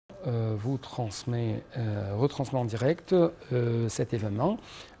vous retransmet en direct cet événement.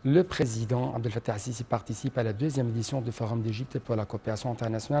 Le président Abdel Fattah Sissi participe à la deuxième édition du Forum d'Égypte pour la coopération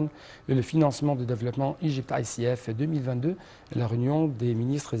internationale et le financement du développement Égypte ICF 2022, la réunion des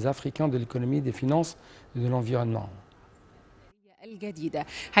ministres africains de l'économie, des finances et de l'environnement. الجديدة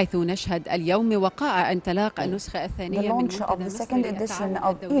حيث نشهد اليوم وقائع انطلاق النسخة الثانية من launch of the second edition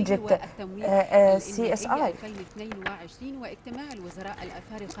of Egypt CSI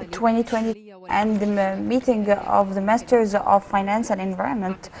 2020 and the meeting of the Masters of Finance and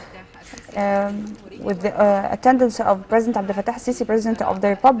Environment with the attendance of President Abdel Fattah Sissi, President of the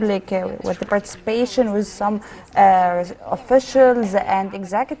Republic, with the participation with some officials and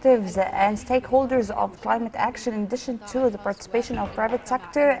executives and stakeholders of climate action, in addition to the participation of private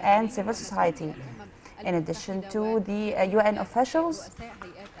sector and civil society, in addition to the UN officials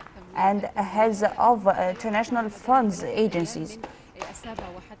and heads of international funds agencies.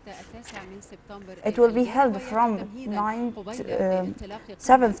 It will be held from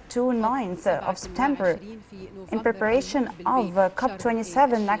 7th to 9th of September in preparation of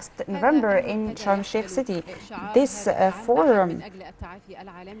COP27 next November in Sharm el-Sheikh City. This forum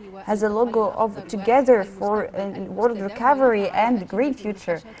has a logo of Together for World Recovery and Green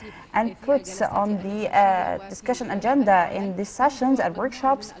Future and puts on the discussion agenda in these sessions and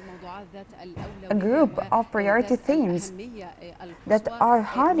workshops a group of priority themes that are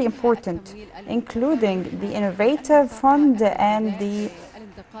highly important, including the Innovative Fund and the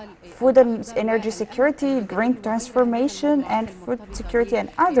food and energy security, green transformation, and food security, and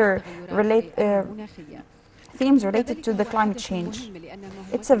other themes related to the climate change.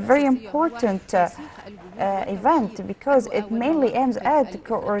 It's a very important event because it mainly aims at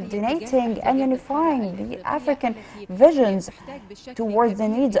coordinating and unifying the African visions towards the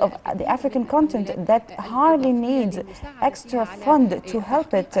needs of the African continent that highly needs extra fund to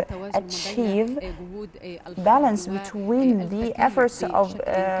help it achieve balance between the efforts of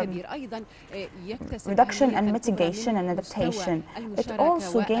reduction and mitigation and adaptation. It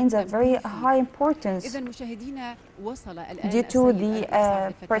also gains a very high importance due to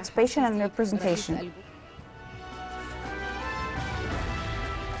the participation and representation.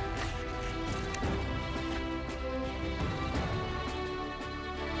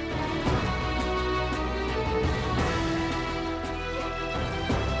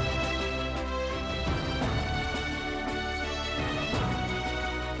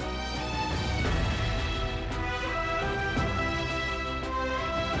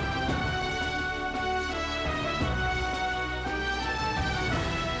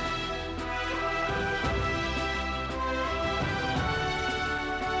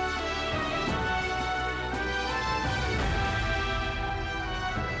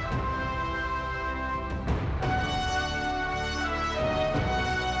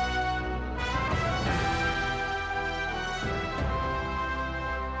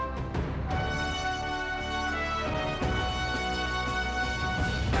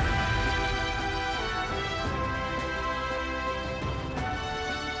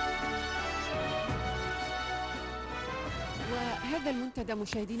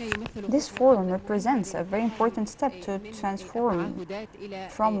 This forum represents a very important step to transform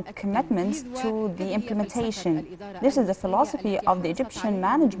from commitments to the implementation. This is the philosophy of the Egyptian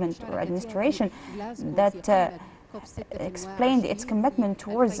management or administration that explained its commitment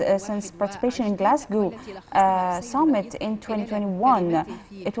towards since participation in Glasgow summit in 2021.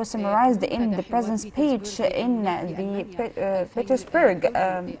 It was summarized in the President's speech in the Petersburg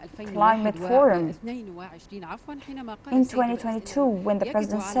Climate Forum in 2022, when the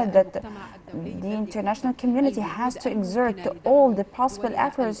President said that the international community has to exert all the possible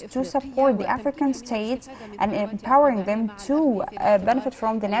efforts to support the African states and empowering them to benefit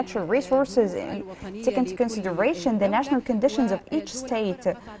from the natural resources and take into consideration the national conditions of each state.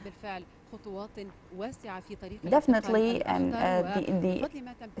 Definitely, and the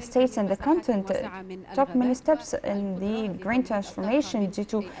states and the continent took many steps in the green transformation due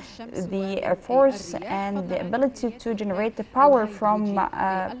to the force and the ability to generate the power from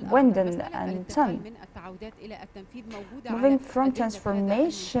wind and sun. Moving from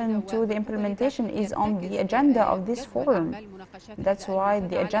transformation to the implementation is on the agenda of this forum. That's why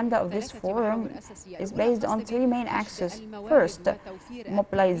the agenda of this forum is based on three main axes. First,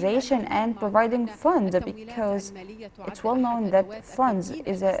 mobilization and providing funds, because it's well known that funds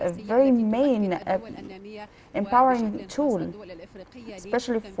is a very main empowering tool,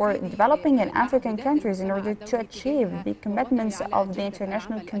 especially for developing and African countries in order to achieve the commitments of the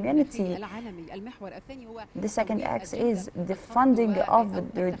international community. The second X is the funding of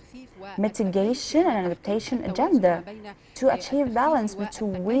the mitigation and adaptation agenda to achieve balance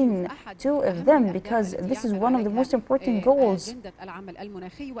between two of them, because this is one of the most important goals.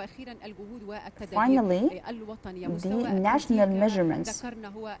 Finally, the national measurements.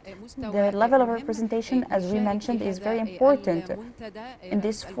 The level of representation, as we mentioned, is very important. In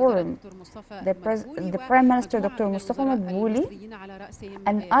this forum, the Prime Minister, Dr. Mustafa Madbouli,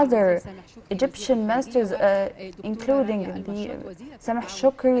 and other Egyptian ministers, including the Samah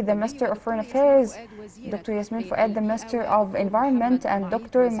Shukri, the Minister of Foreign Affairs, Dr. Yasmin Fouad, the Minister of Environment, and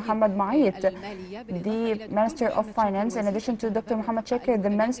Dr. Mohammed Maït, the Minister of Finance, in addition to Dr. Mohammed Shakir, the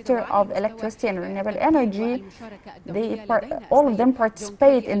Minister of Electricity and Renewable Energy. All of them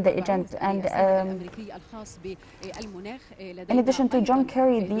participate in the agenda. And in addition to John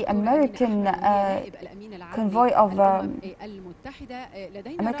Kerry, the American convoy of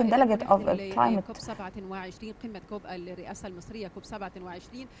American delegate of climate,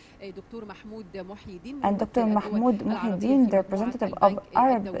 and Dr. Mahmoud Muhyiddin, the representative of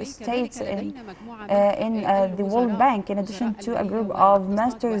Arab states in the World Bank, in addition to a group of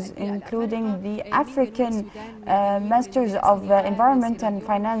ministers, including the African ministers of environment and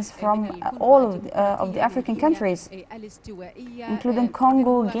finance from all of the African countries, including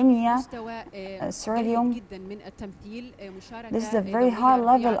Congo, Guinea, Sierra Leone. This is a very high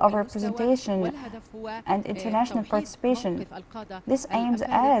level of representation and international participation. This aims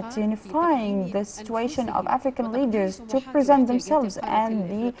at unifying the situation of African leaders to present themselves and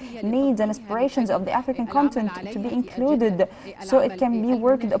the needs and aspirations of the African continent to be included, so it can be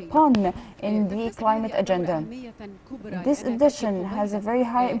worked upon in the climate agenda. This edition has a very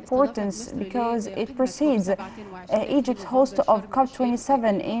high importance because it precedes Egypt's host of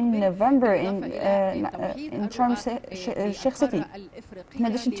COP27 in November in Sharm el-Sheikh City. In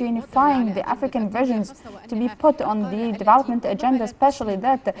addition to unifying the African visions to be put on the development agenda, especially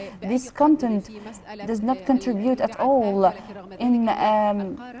that this continent does not contribute at all in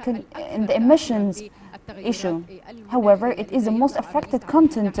the emissions issue. However, it is the most affected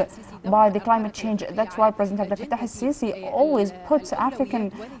continent by the climate change. That's why President Abdel Fattah al-Sisi always puts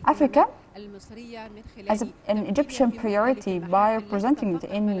Africa as an Egyptian priority by representing it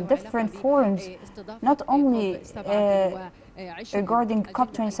in different forums, not only regarding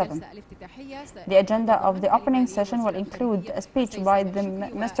COP27. The agenda of the opening session will include a speech by the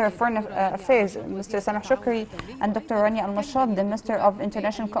Minister of Foreign Affairs, Mr. Samah Shukri, and Dr. Rania Al-Mashad, the Minister of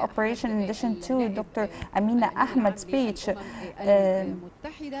International Cooperation, in addition to Dr. Amina Ahmed's speech,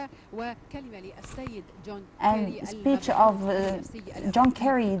 and speech of John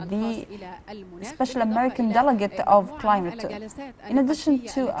Kerry, the Special American Delegate of Climate, in addition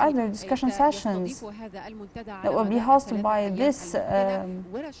to other discussion sessions that will be hosted by this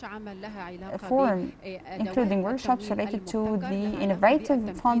forum, including workshops related to the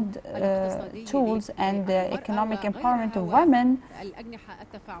innovative fund tools and the economic empowerment of women,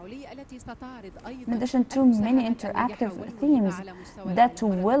 in addition to many interactive themes that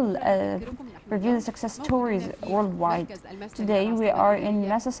will review the success stories worldwide. Today we are in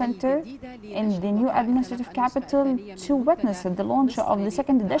Mesa Center in the new administrative capital to witness the launch of the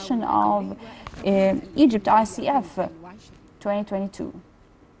second edition of Egypt ICF 2022.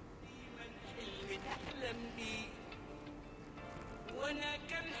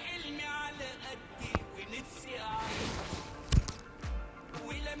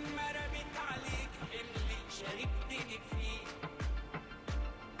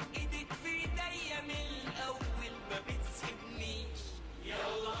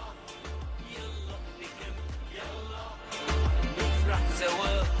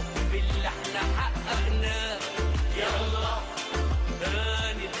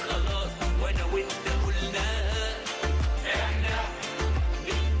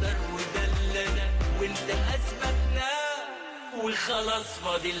 خلاص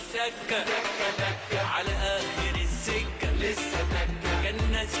فاضل سكة على آخر السكة، لسه تكة كان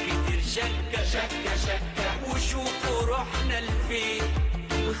ناس كتير شكة وشوفوا روحنا لفين،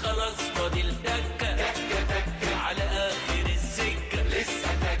 وخلاص فاضل تكة على آخر السكة،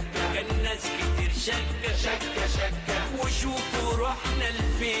 لسه تكة كان ناس كتير شكة وشوفوا روحنا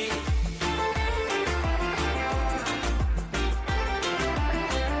لفين.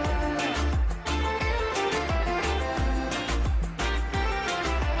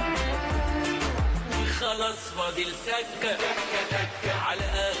 خلاص فاضل سكة على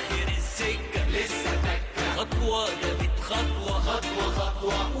آخر السكة، لسه تكة خطوة جابت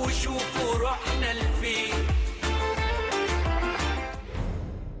خطوة وشوفوا روحنا لفين.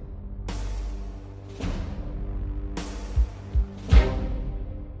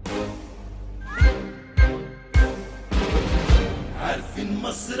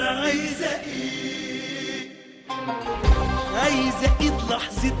 مصر عايزة ايه؟ عايزة ايد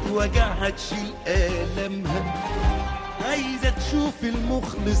لحظة وجعها تشيل آلامها، عايزة تشوف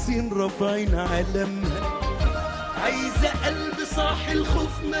المخلصين رافعين علمها، عايزة قلب صاحي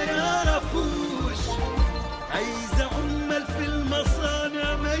الخوف ما يعرفوش، عايزة عمال في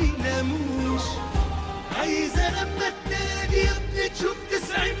المصانع ما يناموش، عايزة لما تنادي يا ابني تشوف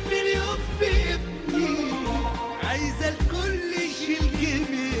 90 مليون بابني، عايزة الكل يشيل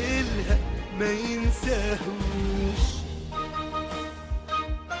جميلها ما ينساهوش.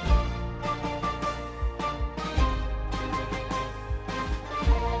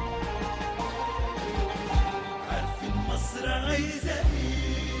 عارفين مصر عايزة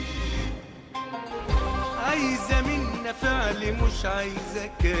ايه؟ عايزة منا فعل مش عايزة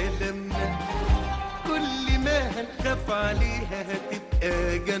كلامنا، كل ما هنخاف عليها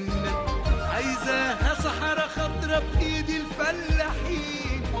هتبقى جنة، عايزاها صحراء خضرا بإيد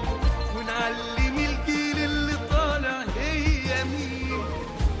الفلاحين، ونعلم الجيل اللي طالع هي مين،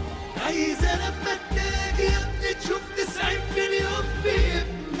 عايزة لما تنادي يا ابني تشوف 90 مليون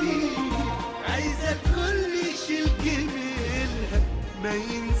بابني، عايزة الكل يشيل جميلها ما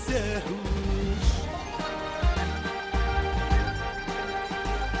ينساهوش.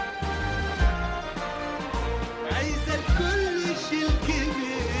 عايزة الكل يشيل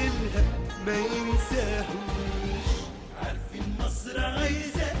جميلها ما ينساهوش. عارفين مصر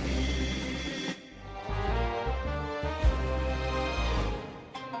عايزة ايه؟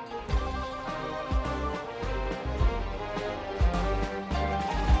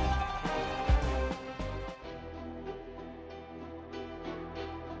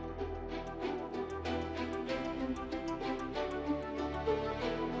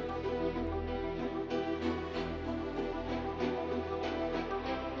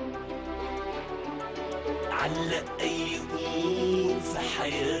 علق أي أمور في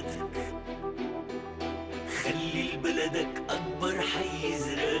حياتك، خلي لبلدك أكبر حيز،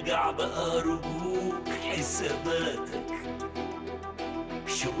 راجع بقى رجوك حساباتك،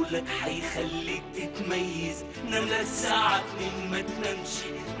 شغلك حيخليك تتميز، نام للساعة 2 ما تنامش،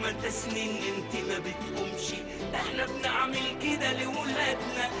 ما انت سنين انت ما بتقومش، احنا بنعمل كده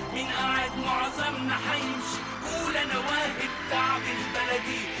لولادنا، مين قاعد معظمنا حيمشي، قول انا واهب تعب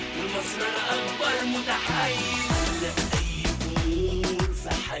البلدي ومصر الاكبر متحيز. لا اي امور في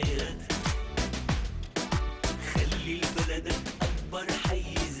حياتك خلي لبلدك اكبر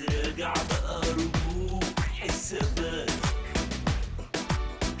حيز، راجع بقى رجوك حساباتك،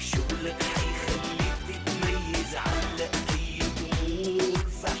 شغلك حيخليك تتميز، علق اي امور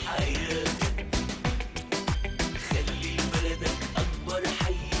في حياتك خلي بلدك اكبر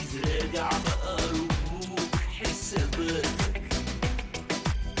حيز، راجع بقى رجوك حساباتك،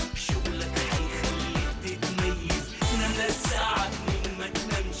 شغلك حيخليك تتميز، نام للساعة 2 ما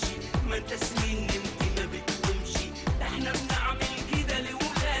تنامش، ما انت سنين نمت ما بتقومش، احنا بنعمل كده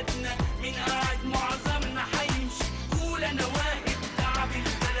لولادنا، مين قاعد معظمنا حيمشي، قول انا واهب تعب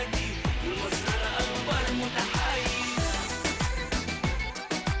البلدي ومصر الاكبر متحيز.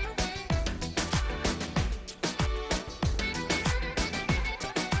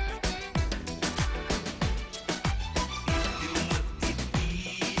 ادي وما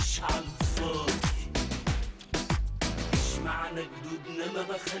بتديش عالفاضي، اشمعنى جدودنا ما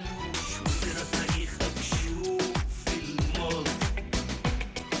بخلوش، واقرا تاريخك شوف في الماضي،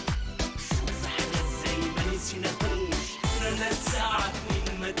 شوف احنا ازاي ما نسيناهوش، نام الساعة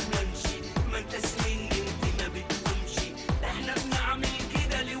 2 ما تنامش، ما انت سنين انت ما بتقومش، احنا بنعمل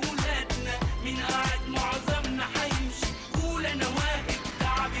كده لولادنا، مين قاعد معظمنا حيمشي، قول انا واهب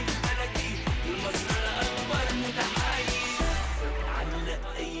تعب البلدي ومصر الاكبر متحيز.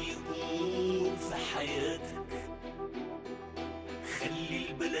 علق اي امور في حياتك خلي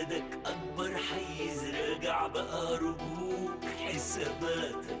لبلدك اكبر حيز، راجع بقى رجوك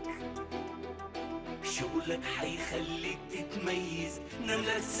حساباتك، شغلك حيخليك تتميز، نام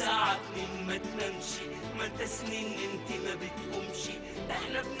للساعة 2 ما تنامش، ما انت سنين انت ما بتقومش،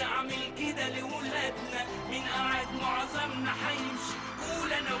 احنا بنعمل كده لولادنا، مين قاعد معظمنا حيمشي،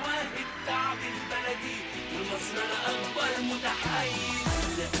 قول انا واهب تعب البلدي ومصر الاكبر متحيز.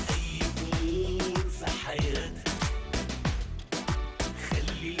 لا اي امور في حياتك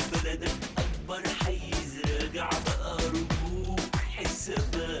خلي لبلدك اكبر حيز، راجع بقى رجوك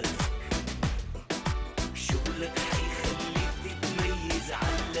حساباتك، شغلك حيخليك تتميز،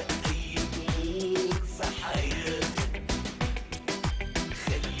 علق اي امور في حياتك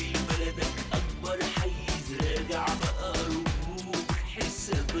خلي بلدك اكبر حيز، راجع بقى رجوك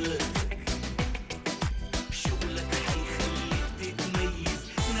حساباتك، شغلك حيخليك تتميز،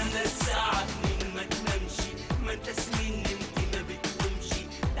 نام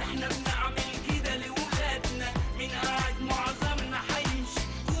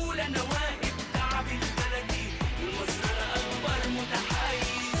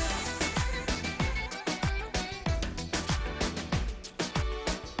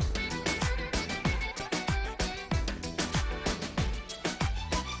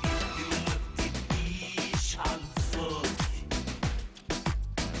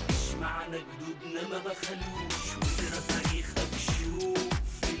انا ما بخلوش واقرا تاريخك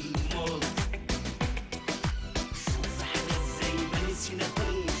شوف الماضي شوف احنا ازاي ما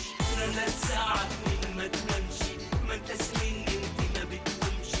نسيناهوش رنات ساعة اتنين ما تنامش ما انت سنين انت ما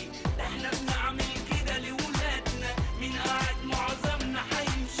بتقومش ده احنا بنعمل كده لولادنا مين قاعد معظمنا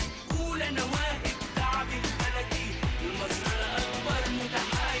هيمشي قول انا واقف تعب البلدي المصر اكبر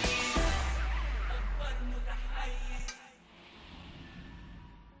متحيز اكبر متحيز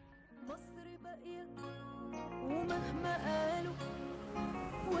مصر باقية ومهما قالوا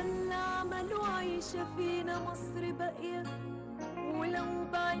ولا عملوا عايشة فينا مصر باقية ولو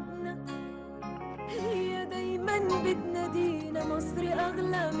بعدنا هي دايما بتنادينا مصر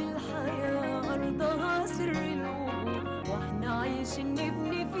أغلى من الحياة أرضها سر الوجود واحنا عايشين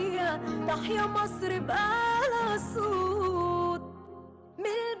نبني فيها تحيا مصر بأعلى صوت من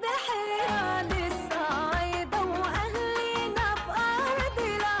البحيرة للصعيدة وأهلنا في أرض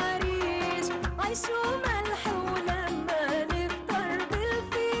العريش عيشوا ملح ولما نفطر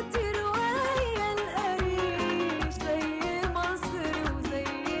بالفطر وهي القريش زي مصر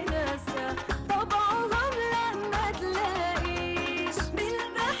وزي ناسها طبعهم لما تلاقيش من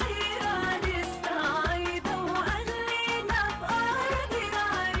البحيرة للصعيدة وأهلنا في أرض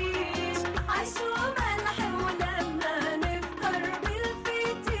العريش عيشوا ملح ولما نفطر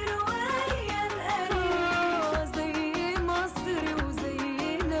بالفطر وهي القريش زي مصر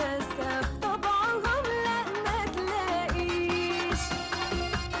وزي ناسها طبعهم لما تلاقيش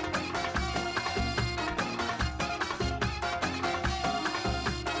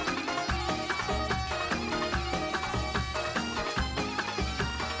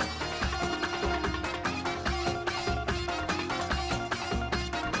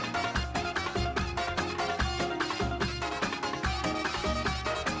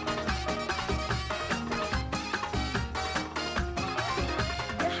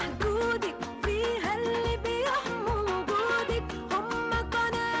بحدودك فيها اللي بيحموا وجودك هم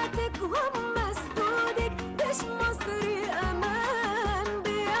قناتك هم سدودك مش مصري امان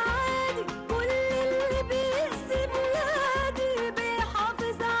بيعادي كل اللي بيقسم بلادي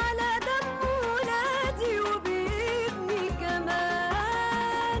بيحافظ على دم ولادي وبيبني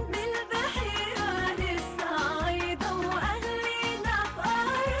كمان من البحيرة للصعيدة وأهلنا في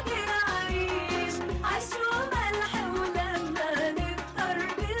أرض العريش عاشوا ملح ولما نفطر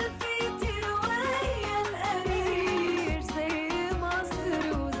بالفطر وهي القريش زي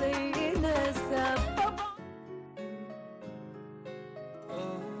مصر وزي ناسها طبعا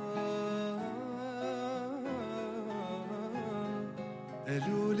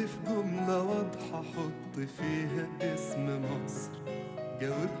قالوا لي في جملة واضحة حط فيها اسم مصر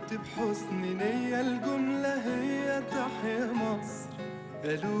جاوبت بحسن نية الجملة هي تحيا مصر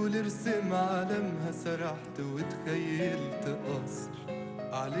قالوا لي ارسم علمها سرحت وتخيلت قصر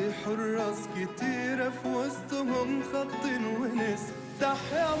عليه حراس كتيرة في وسطهم خط ونسر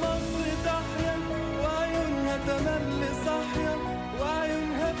تحيا مصر تحيا وعيونها تملي صاحية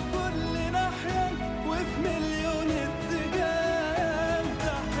وعيونها في كل ناحية وفي مليون اتجاه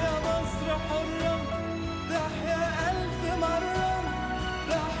تحيا مصر حرة تحيا ألف مرة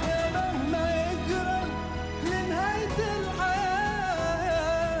تحيا مهما يجرى لنهاية الحياة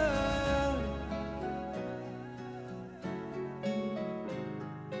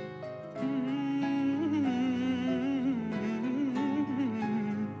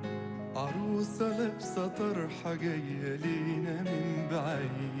عروسة لابسة طرحة جاية لينا من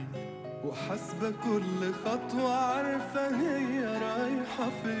بعيد وحاسبة كل خطوة عارفة هي رايحة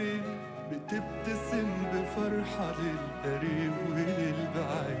فين بتبتسم بفرحة للقريب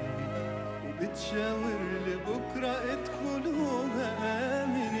وللبعيد وبتشاور لبكرة ادخلوها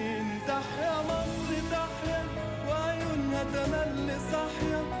آمنين تحيا مصر تحيا وعيونها تملي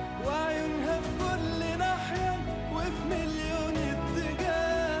صاحية وعيونها في كل ناحية وفي مليون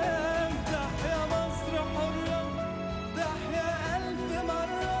اتجاه تحيا مصر حرة تحيا ألف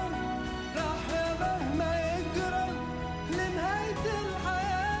مرة تحيا مهما يجرى لنهاية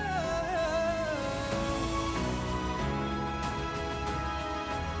الحياة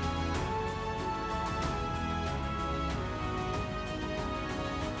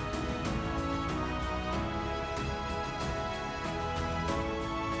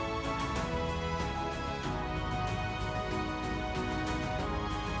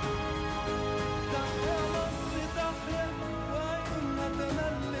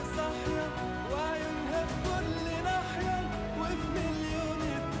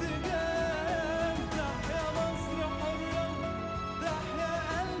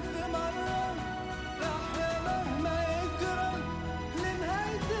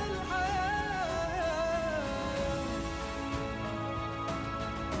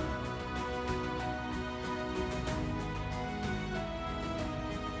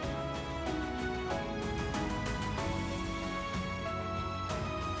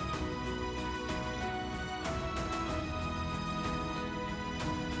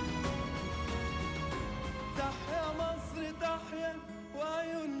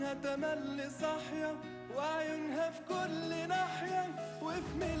تملي صاحية وعيونها في كل ناحية وفي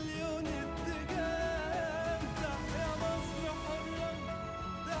مليون اتجاه. تحيا مصر حرة،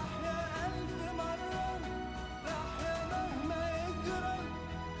 تحيا ألف مرة، تحيا مهما يجرى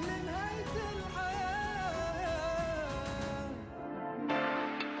لنهاية الحياة.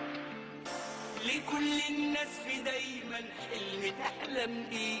 لكل الناس في دايما حلم تحلم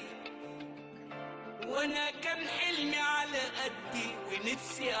بيه، وانا كان حلمي على قدي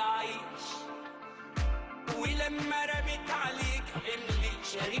ونفسي اعيش. ولما رميت عليك حملي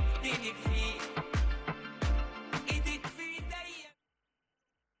شاركتني فيه، ايدك في ايديا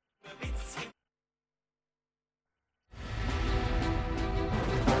ما بتسيب.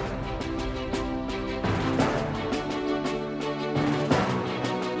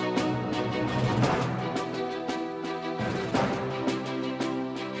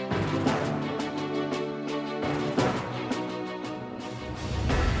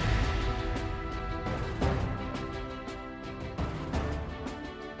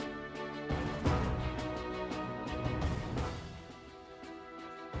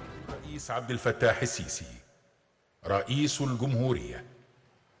 الرئيس عبد الفتاح السيسي رئيس الجمهورية.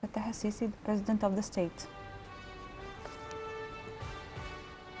 Fattah al-Sisi, the President of the state.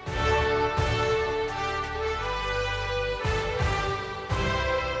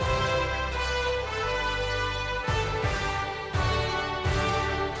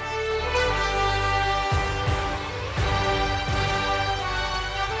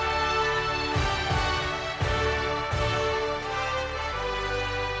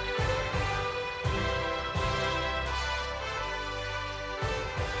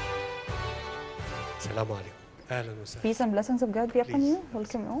 السلام عليكم. اهلا وسهلا. Peace and blessings of God be upon you.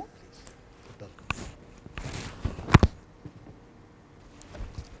 Welcome all.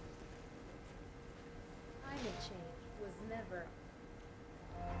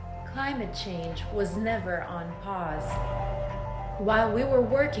 Climate change was never on pause. While we were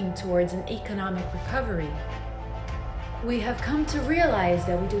working towards an economic recovery, we have come to realize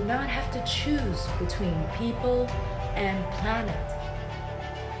that we do not have to choose between people and planet.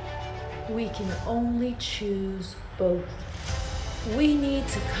 We can only choose both. We need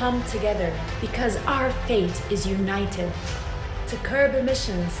to come together because our fate is united. To curb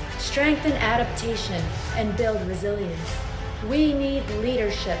emissions, strengthen adaptation, and build resilience, we need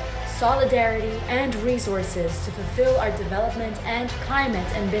leadership, solidarity, and resources to fulfill our development and climate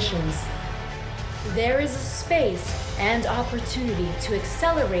ambitions. There is a space and opportunity to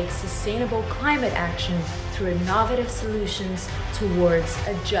accelerate sustainable climate action through innovative solutions towards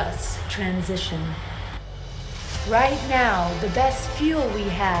a just transition. Right now, the best fuel we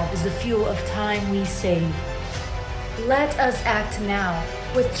have is the fuel of time we save. Let us act now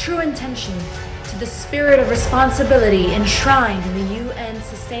with true intention to the spirit of responsibility enshrined in the UN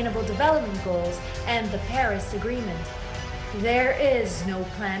Sustainable Development Goals and the Paris Agreement. There is no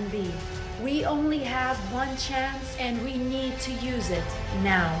plan B. We only have one chance and we need to use it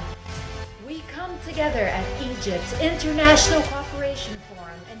now. We come together at Egypt's International Cooperation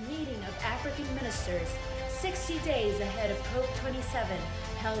Forum and meeting of African ministers 60 days ahead of COP27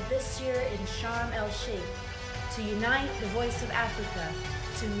 held this year in Sharm el-Sheikh to unite the voice of Africa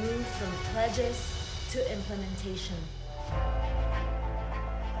to move from pledges to implementation.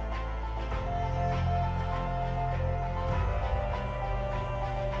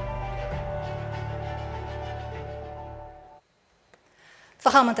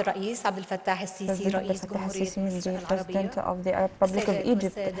 فخامة الرئيس عبد الفتاح السيسي رئيس جمهورية مصر العربية، President of the Arab Republic of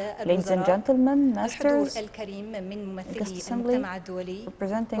Egypt, ladies and gentlemen, masters, guest assembly,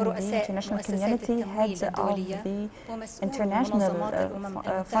 representing the international community, heads of the international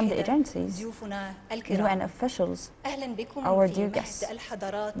fund agencies, UN officials, our dear guests,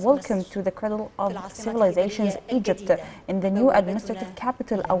 welcome to the cradle of civilizations, Egypt, in the new administrative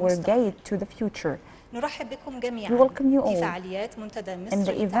capital, our gate to the future. We welcome you all in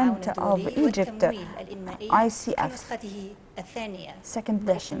the event of Egypt ICF second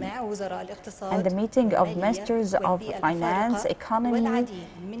edition and the meeting of ministers of finance, economy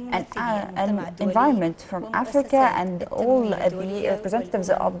and environment from Africa and all the representatives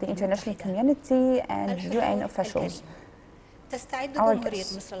of the international community and UN officials. Our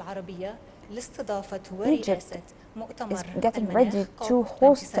guests. Egypt is getting ready to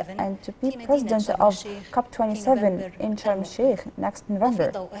host and to be president of COP27 in Sharm el-Sheikh next November.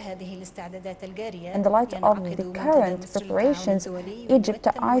 In the light of the current preparations, Egypt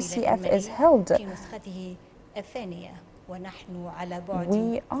ICF is held ونحن على بعد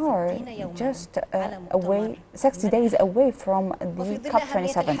We are 60 يوماً just على مؤتمر 60 days away from وفي the ظل أهمية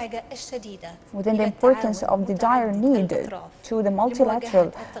COP27. الحاجة الشديدة Within the إلى importance التعاون of the dire متعدد need الأطراف to the multilateral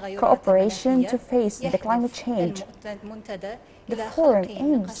لمواجهة التغيرات cooperation to المناخية، face the climate يهدف change, المنتدى the إلى forum خلق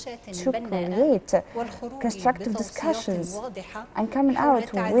aims نقاشات to بناءة create والخروج constructive بتوصيات discussions واضحة and coming حول out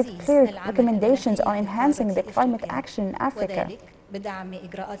with تعزيز clear العمل recommendations on المناخي في enhancing the قارة climate إفريقيا، action in Africa. وذلك بدعم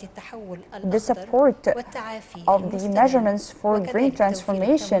إجراءات التحول The الأخضر support والتعافي of the المستدام، measurements for green وكذلك توفير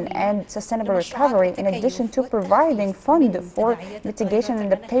transformation التمويل and sustainable لمشروعات recovery, in addition التكيف to providing والتخفيف fund من for تداعيات mitigation التغيرات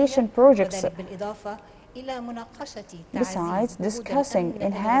and adaptation المناخية، projects. وذلك بالإضافة إلى مناقشة Besides تعزيز جهود discussing الأمن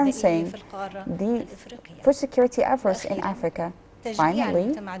الغذائي enhancing في القارة the الإفريقية. food security efforts in وأخيراً، Africa. تشجيع Finally,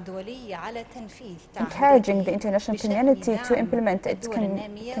 المجتمع الدولي على تنفيذ encouraging the تعهداته international بشأن community to دعم implement its الدول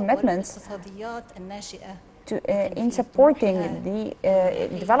النامية commitments والاقتصاديات الناشئة in supporting the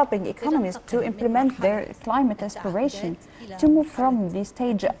developing economies to implement their climate aspiration, to move from the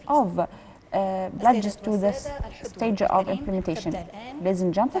stage of pledges to the stage of implementation. Ladies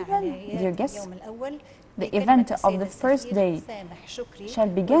and gentlemen, dear guests, the event of the first day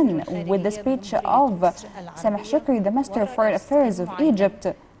shall begin with the speech of Sameh Shukri, the Minister of Foreign Affairs of Egypt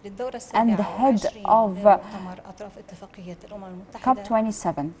and the head of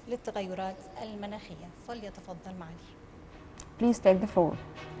COP27. للتغيرات المناخية. فليتفضل معالي. Please take the floor.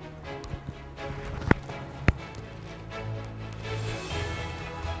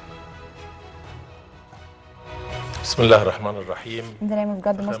 بسم الله الرحمن الرحيم. In the name of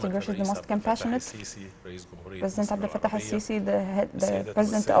God, the most gracious, the most compassionate, President Abdel Fattah al-Sisi, the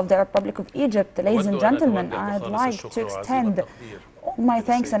President of the Republic of Egypt. Ladies and gentlemen, I'd like to extend all my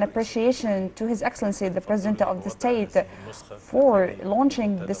thanks and appreciation to His Excellency, the President of the State, for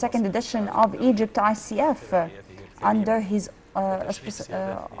launching the second edition of Egypt ICF under his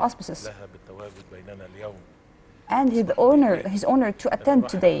auspices. And his honor to attend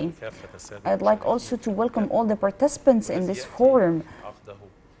today. I'd like also to welcome all the participants in this forum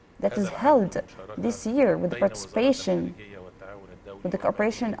that is held this year with the participation, with the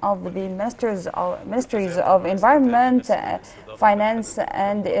cooperation of the ministries of environment, finance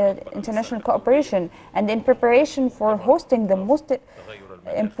and international cooperation, and in preparation for hosting the most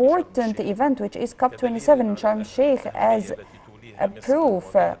important event, which is COP27 in Sharm el-Sheikh, as a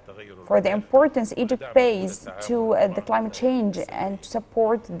proof for the importance Egypt pays to the climate change and to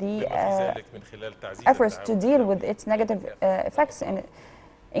support the efforts to deal with its negative effects, and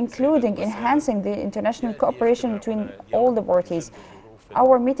including enhancing the international cooperation between all the parties.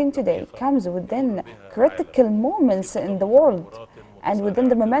 Our meeting today comes within critical moments in the world and within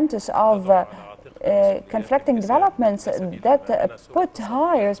the momentous of conflicting developments that put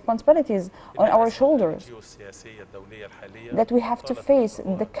high responsibilities on our shoulders, that we have to face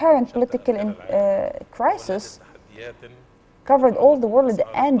the current political crisis covered all the world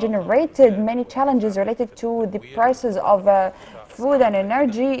and generated many challenges related to the prices of food and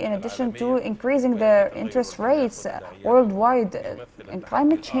energy, in addition to increasing the interest rates worldwide. And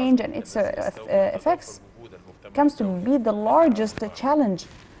climate change and its effects comes to be the largest challenge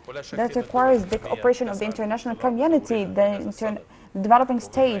that requires the cooperation of the international community. The developing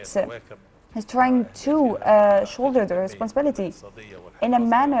states is trying to shoulder the responsibility in a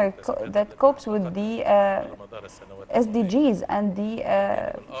manner that copes with the SDGs and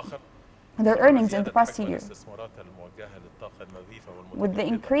their earnings in the past year. With the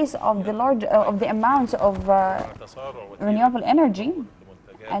increase of the amount of renewable energy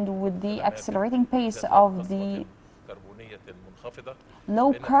and with the accelerating pace of the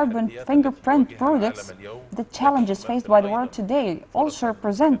low carbon fingerprint products, the challenges faced by the world today also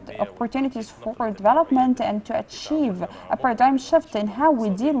represent opportunities for development and to achieve a paradigm shift in how we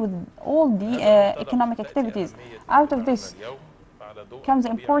deal with all the economic activities. Out of this comes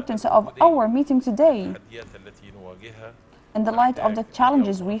the importance of our meeting today. In the light of the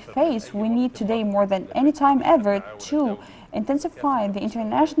challenges we face, we need today more than any time ever to intensify the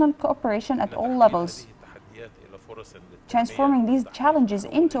international cooperation at all levels, transforming these challenges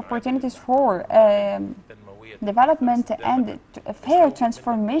into opportunities for development and a fair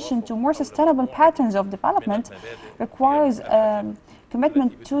transformation to more sustainable patterns of development requires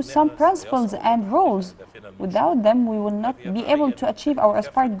commitment to some principles and rules. Without them, we will not be able to achieve our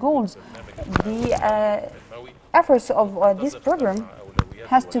aspired goals. The efforts of this program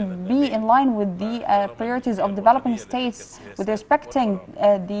has to be in line with the priorities of developing states, with respecting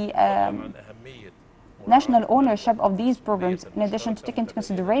the national ownership of these programs, in addition to take into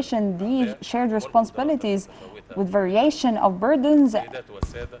consideration the shared responsibilities with variation of burdens,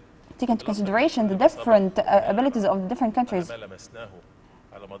 take into consideration the different abilities of the different countries.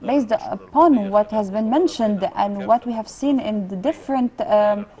 based upon what has been mentioned and what we have seen in the different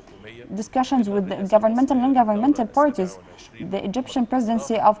discussions with the governmental and non-governmental parties, the Egyptian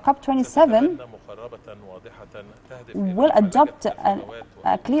presidency of COP27 will adopt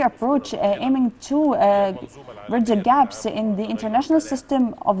a clear approach aiming to bridge the gaps in the international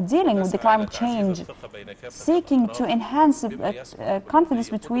system of dealing with the climate change, seeking to enhance confidence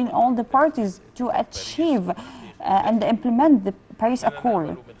between all the parties to achieve and implement the Paris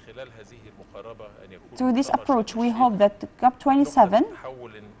Accord. Through this approach, we hope that COP27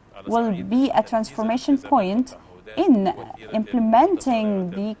 will be a transformation point in implementing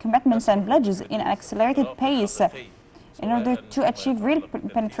the commitments and pledges in an accelerated pace in order to achieve real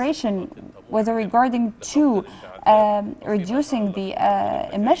penetration, whether regarding to reducing the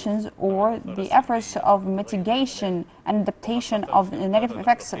emissions or the efforts of mitigation and adaptation of the negative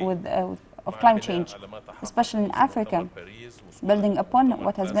effects of climate change, especially in Africa, building upon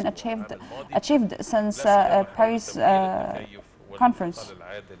what has been achieved since Paris conference.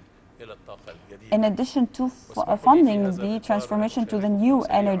 In addition to funding the transformation to the new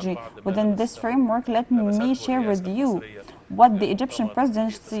energy, within this framework, let me share with you what the Egyptian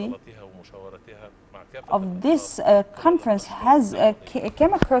presidency of this conference has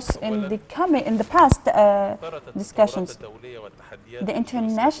came across in the past discussions. The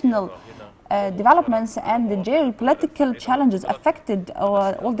international developments and the geopolitical challenges affected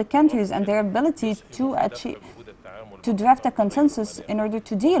all the countries and their ability to draft a consensus in order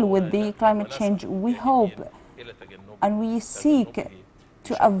to deal with the climate change. We hope and we seek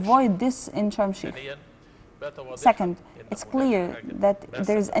to avoid this in Sharm el-Sheikh. Second, it's clear that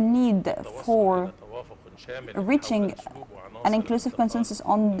there is a need for reaching an inclusive consensus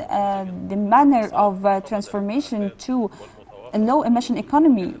on the manner of transformation to a low-emission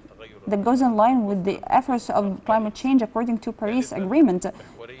economy that goes in line with the efforts of climate change according to Paris Agreement.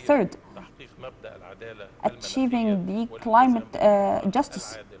 Third, achieving the climate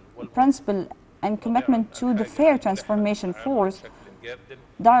justice principle and commitment to the fair transformation. Fourth,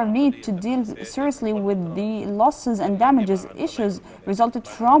 there need to deal seriously with the losses and damages issues resulted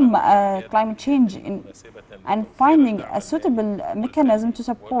from climate change and finding a suitable mechanism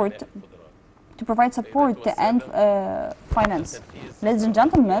to provide support and finance. Ladies and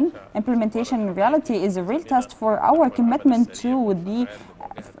gentlemen, implementation in reality is a real test for our commitment to the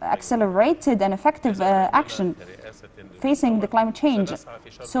accelerated and effective action facing the climate change.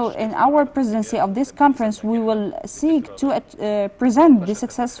 So in our presidency of this conference, we will seek to present the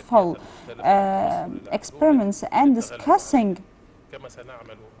successful experiments and discussing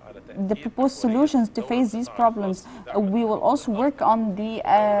the proposed solutions to face these problems. We will also work on the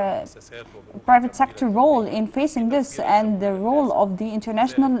private sector role in facing this and the role of the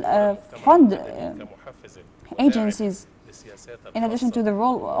international fund agencies, in addition to the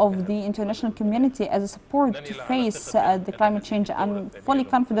role of the international community as a support to face the climate change. I'm fully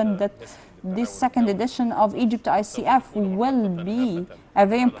confident that this second edition of Egypt ICF will be a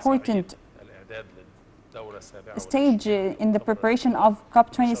very important stage in the preparation of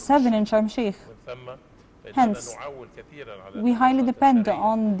COP27 in Sharm el-Sheikh. Hence, we highly depend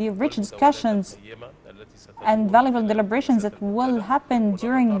on the rich discussions and valuable deliberations that will happen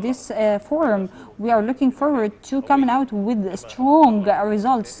during this forum. We are looking forward to coming out with strong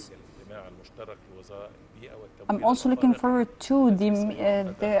results. I'm also looking forward to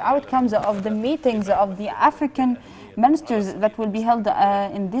the outcomes of the meetings of the African ministers that will be held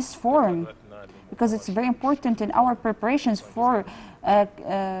in this forum, because it's very important in our preparations for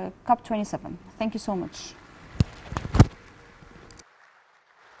COP27. Thank you so much.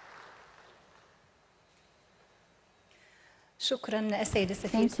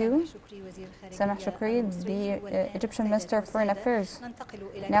 Thank you, Samah Shukri, the Egyptian Minister of Foreign Affairs.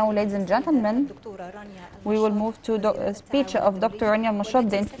 Now, ladies and gentlemen, we will move to the speech of Dr. Rania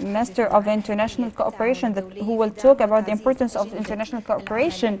Mashad, the Minister of International Cooperation, who will talk about the importance of international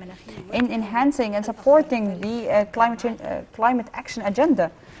cooperation in enhancing and supporting the climate action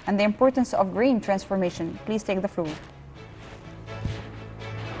agenda and the importance of green transformation. Please take the floor.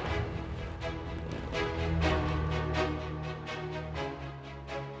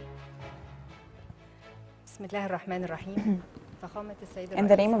 In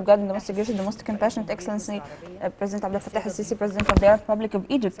the name of God and the most gracious, the most compassionate Excellency, President Abdel Fattah Sissi, President of the Arab Republic of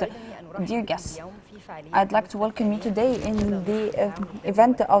Egypt, dear guests, I'd like to welcome you today in the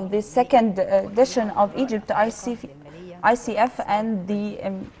event of the second edition of Egypt ICF and the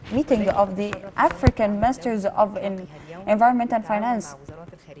meeting of the African Ministers of Environment and Finance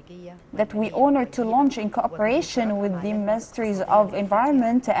that we honor to launch in cooperation with the Ministries of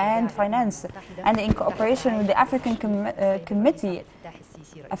Environment and Finance and in cooperation with the African Committee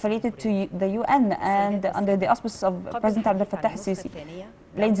affiliated to the UN and under the auspices of President Abdel Fattah Sissi.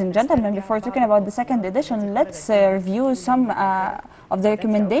 Ladies and gentlemen, before talking about the second edition, let's review some of the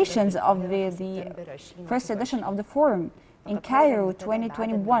recommendations of the first edition of the forum. In Cairo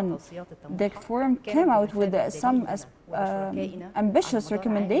 2021, the forum came out with some ambitious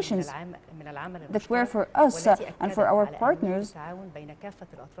recommendations that were for us and for our partners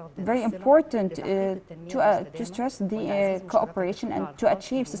very important to stress the cooperation and to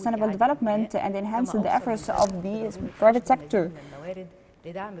achieve sustainable development and enhance the efforts of the private sector.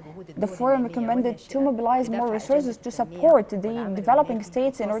 The forum recommended to mobilize more resources to support the developing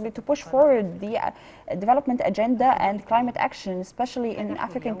states in order to push forward the development agenda and climate action, especially in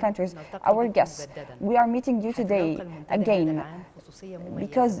African countries. Our guests, we are meeting you today again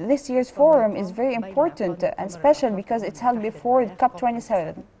because this year's forum is very important and special because it's held before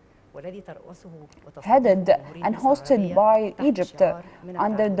COP27, headed and hosted by Egypt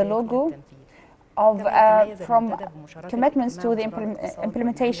under the logo of from commitments to the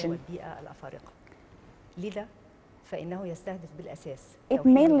implementation. It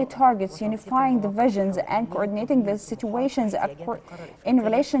mainly targets unifying the visions and coordinating the situations in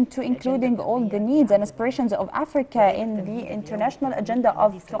relation to including all the needs and aspirations of Africa in the international agenda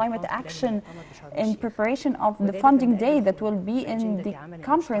of climate action in preparation of the funding day that will be in the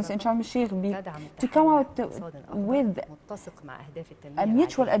conference in Sharm el-Sheikh, to come out with a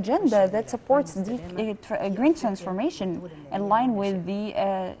mutual agenda that supports the green transformation in line with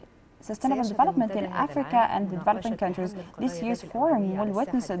the sustainable development in Africa and the developing countries. This year's forum will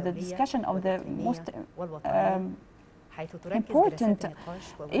witness the discussion of the most important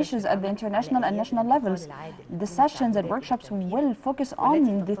issues at the international and national levels. The sessions and workshops will focus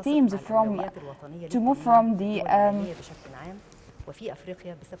on the themes to move from the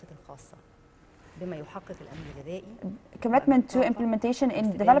commitment to implementation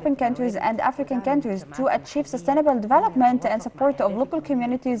in developing countries and African countries to achieve sustainable development and support of local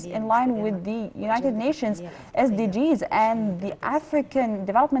communities in line with the United Nations SDGs and the African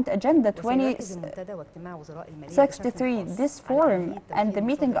Development Agenda 2063. This forum and the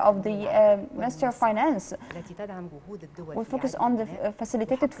meeting of the Minister of Finance will focus on the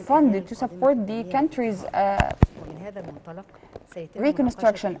facilitated fund to support the country's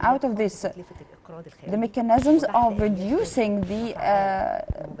reconstruction. Out of this, the mechanisms of reducing the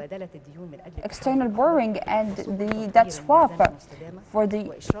external borrowing and the debt swap for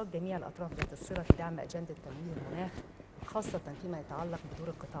the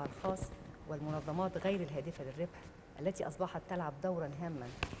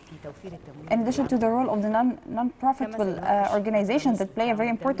in addition to the role of the non-profitable organizations that play a very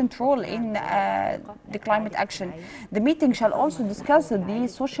important role in the climate action. The meeting shall also discuss the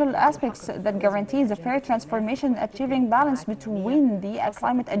social aspects that guarantees a fair transformation, achieving balance between the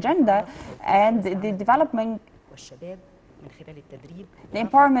climate agenda and the development, the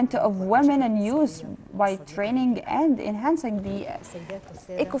empowerment of women and youth by training and enhancing the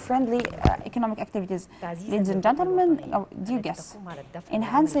eco-friendly economic activities. Ladies and gentlemen, dear guests,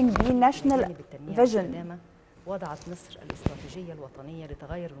 enhancing the national vision.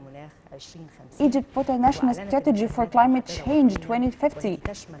 Egypt put a national strategy for climate change 2050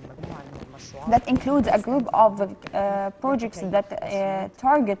 that includes a group of projects that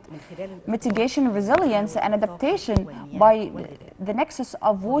target mitigation, resilience and adaptation by the nexus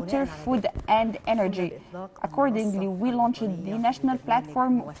of water, food and energy. Accordingly, we launched the national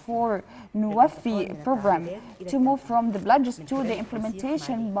platform for NWAFI program to move from the pledges to the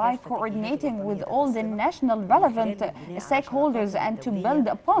implementation by coordinating with all the national relevant stakeholders and to build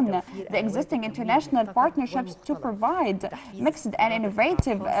upon the existing international partnerships to provide mixed and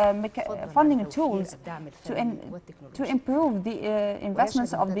innovative funding tools to improve the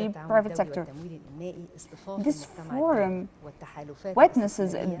investments of the private sector. This forum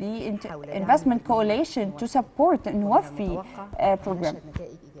witnesses the investment coalition to support the NWAFI program.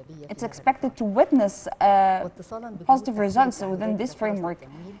 It's expected to witness positive results within this framework.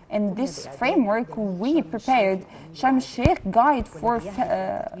 In this framework, we prepared Sharm el-Sheikh guide for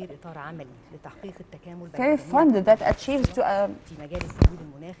fair fund that achieves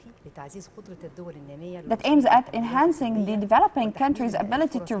that aims at enhancing the developing countries'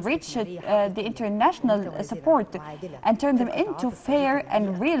 ability to reach the international support and turn them into fair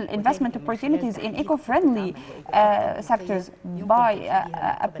and real investment opportunities in eco-friendly sectors by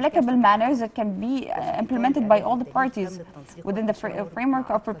applicable manners that can be implemented by all the parties. Within the framework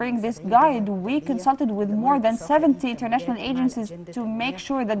of preparing this guide, we consulted with more than 70 international agencies to make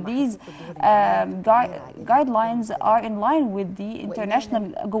sure that these guidelines are in line with the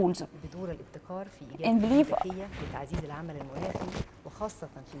international goals. In belief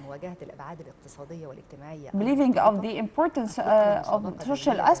believing of the importance of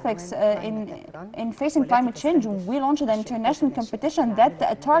social aspects in facing climate change, we launched an international competition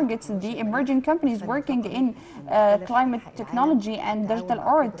that targets the emerging companies working in climate technology and digital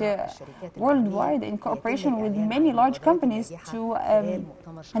art worldwide in cooperation with many large companies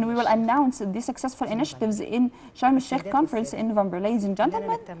and we will announce the successful initiatives in Sharm el-Sheikh conference in November. Ladies and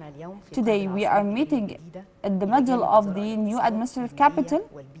gentlemen, today we are meeting at the middle of the new administrative capital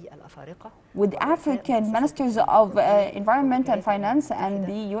with African ministers of environment and finance and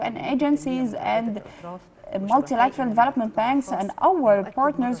the UN agencies and multilateral development banks and our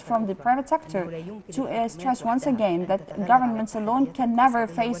partners from the private sector to stress once again that governments alone can never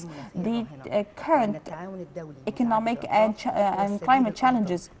face the current economic and climate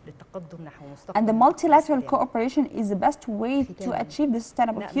challenges. And the multilateral cooperation is the best way to achieve the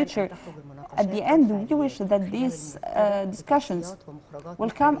sustainable future. At the end, we wish that these discussions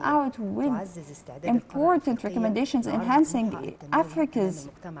will come out with important recommendations enhancing Africa's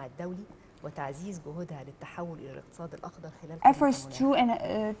efforts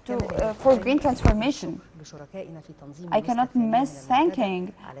for green transformation. I cannot miss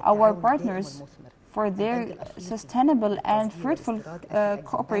thanking our partners for their sustainable and fruitful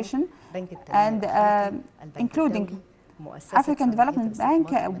cooperation, and including African Development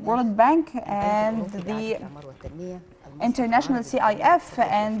Bank, World Bank, and the International CIF,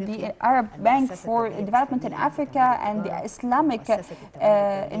 and the Arab Bank for Development in Africa, and the Islamic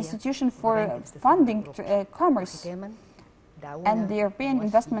Institution for Funding Commerce, and the European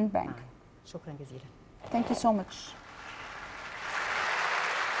Investment Bank. Thank you so much.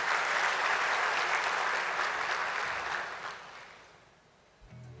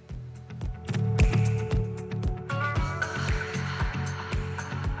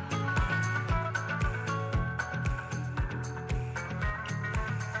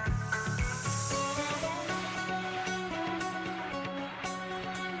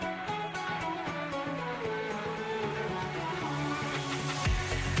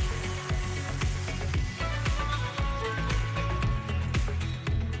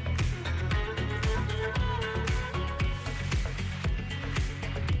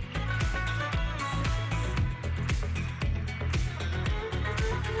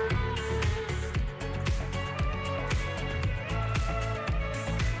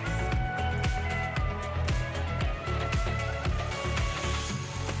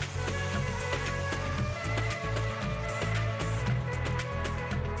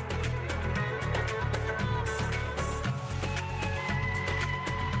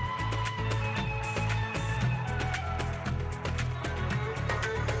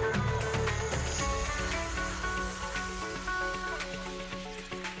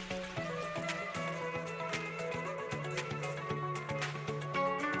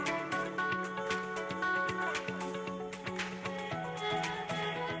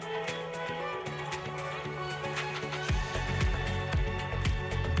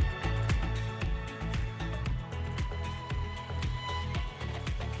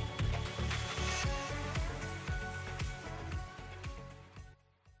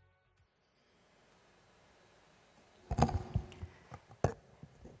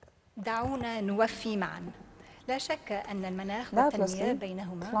 دعونا نوفي معا. لا شك أن المناخ والتنمية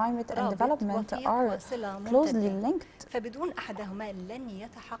بينهما climate and development رابط are وصلة closely ممتدة. linked. فبدون أحدهما لن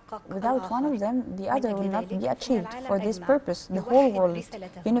يتحقق Without one of them, the other will not be achieved. For this purpose, the whole world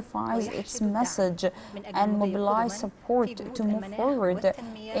unifies its message and mobilizes support to move forward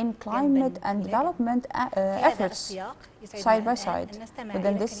in climate and development efforts side by side.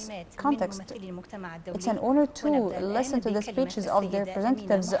 Within this context, it's an honor to listen to the speeches of the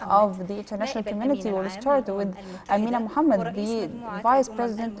representatives of the international community. We'll start with Amina Mohammed, the Vice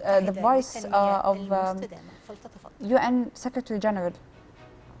President, the Vice of UN Secretary General.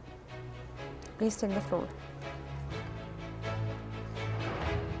 Please take the floor.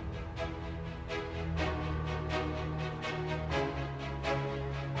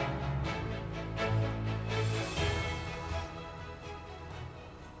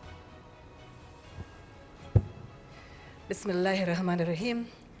 Bismillahir Rahmanir Rahim.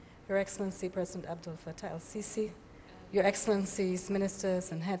 Your Excellency President Abdel Fattah el-Sissi, Your Excellencies,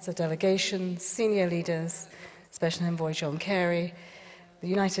 Ministers and Heads of Delegations, Senior Leaders, Special Envoy John Kerry, the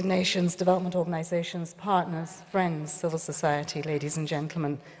United Nations Development Organizations, partners, friends, civil society, ladies and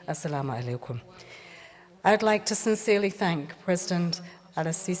gentlemen, Assalamu alaikum. I'd like to sincerely thank President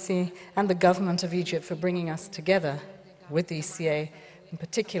al-Sisi and the government of Egypt for bringing us together with the ECA, in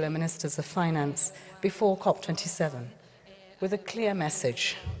particular Ministers of Finance, before COP27, with a clear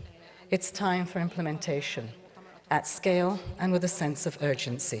message. It's time for implementation. at scale and with a sense of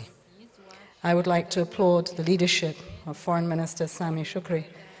urgency. I would like to applaud the leadership of Foreign Minister Sami Shukri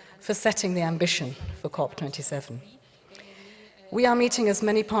for setting the ambition for COP27. We are meeting as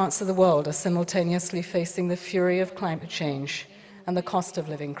many parts of the world are simultaneously facing the fury of climate change and the cost of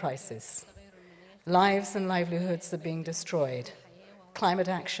living crisis. Lives and livelihoods are being destroyed. Climate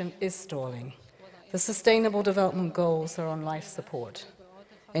action is stalling. The Sustainable Development Goals are on life support.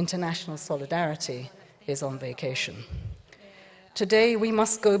 International solidarity is on vacation. Today, we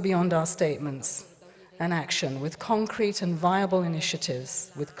must go beyond our statements and action with concrete and viable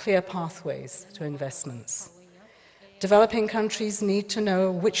initiatives with clear pathways to investments. Developing countries need to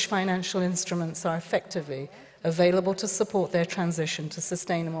know which financial instruments are effectively available to support their transition to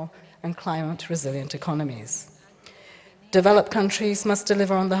sustainable and climate-resilient economies. Developed countries must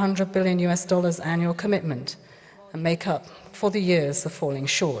deliver on the $100 billion annual commitment and make up for the years of falling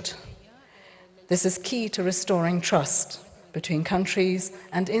short. This is key to restoring trust between countries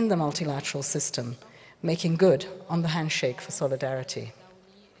and in the multilateral system, making good on the handshake for solidarity.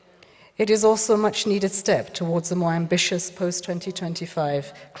 It is also a much-needed step towards a more ambitious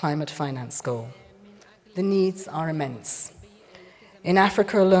post-2025 climate finance goal. The needs are immense. In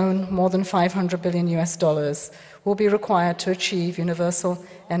Africa alone, more than $500 billion will be required to achieve universal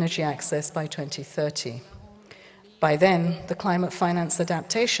energy access by 2030. By then, the climate finance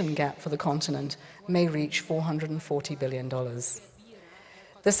adaptation gap for the continent may reach $440 billion.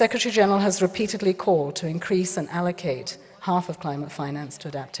 The Secretary-General has repeatedly called to increase and allocate half of climate finance to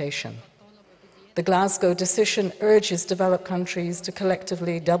adaptation. The Glasgow decision urges developed countries to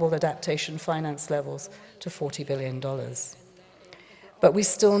collectively double adaptation finance levels to $40 billion. But we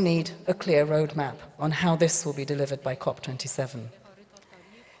still need a clear roadmap on how this will be delivered by COP27.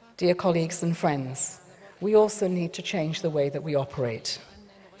 Dear colleagues and friends, we also need to change the way that we operate.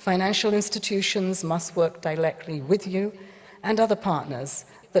 Financial institutions must work directly with you and other partners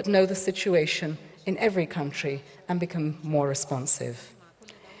that know the situation in every country and become more responsive.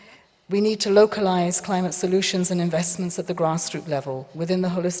 We need to localize climate solutions and investments at the grassroots level within the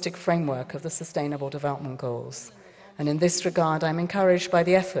holistic framework of the Sustainable Development Goals. And in this regard, I'm encouraged by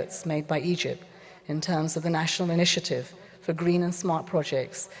the efforts made by Egypt in terms of the National Initiative for Green and Smart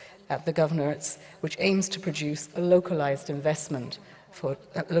Projects at the governorates, which aims to produce a localized investment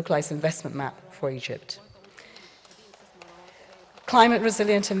map for Egypt.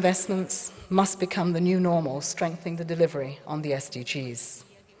 Climate-resilient investments must become the new normal, strengthening the delivery on the SDGs.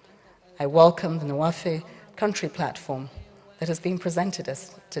 I welcome the Nawafi country platform that has been presented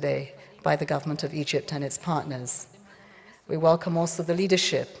us today by the government of Egypt and its partners. We welcome also the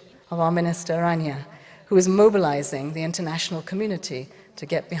leadership of our Minister Rania, who is mobilizing the international community to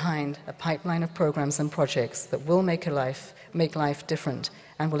get behind a pipeline of programs and projects that will make life different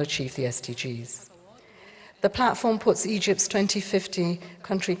and will achieve the SDGs. The platform puts Egypt's 2050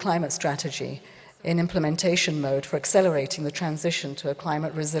 country climate strategy in implementation mode for accelerating the transition to a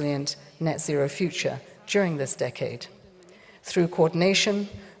climate-resilient net zero future during this decade. Through coordination,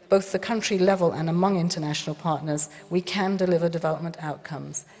 both the country level and among international partners, we can deliver development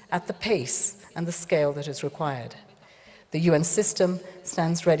outcomes at the pace and the scale that is required. The UN system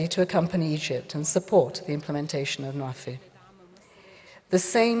stands ready to accompany Egypt and support the implementation of NAFI. The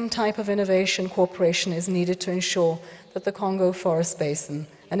same type of innovation cooperation is needed to ensure that the Congo Forest Basin,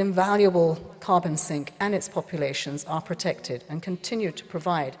 an invaluable carbon sink, and its populations are protected and continue to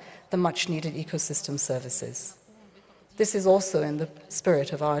provide the much-needed ecosystem services. This is also in the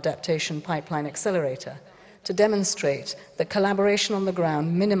spirit of our Adaptation Pipeline Accelerator, to demonstrate that collaboration on the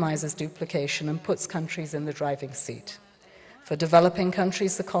ground minimizes duplication and puts countries in the driving seat. For developing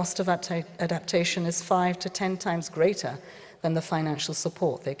countries, the cost of adaptation is 5 to 10 times greater than the financial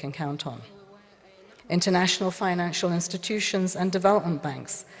support they can count on. International financial institutions and development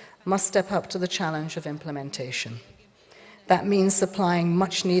banks must step up to the challenge of implementation. That means supplying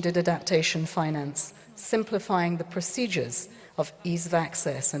much-needed adaptation finance, simplifying the procedures of ease of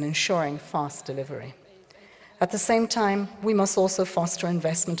access and ensuring fast delivery. At the same time, we must also foster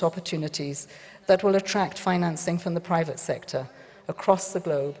investment opportunities that will attract financing from the private sector across the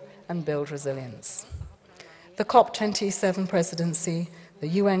globe and build resilience. The COP27 presidency, the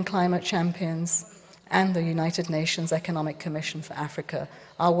UN climate champions, and the United Nations Economic Commission for Africa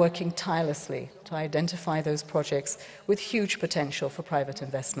are working tirelessly to identify those projects with huge potential for private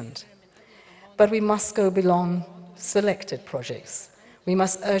investment. But we must go beyond selected projects. We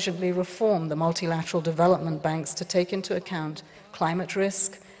must urgently reform the multilateral development banks to take into account climate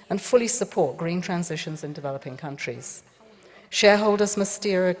risk and fully support green transitions in developing countries. Shareholders must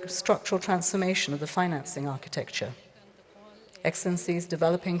steer a structural transformation of the financing architecture. Excellencies,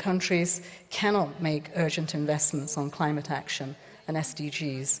 developing countries cannot make urgent investments on climate action and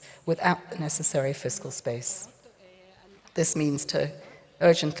SDGs without the necessary fiscal space. This means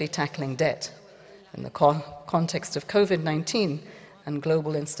urgently tackling debt. In the context of COVID-19 and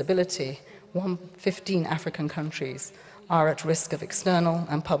global instability, 15 African countries are at risk of external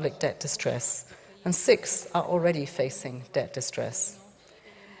and public debt distress, and 6 are already facing debt distress.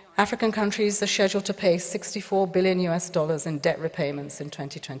 African countries are scheduled to pay $64 billion in debt repayments in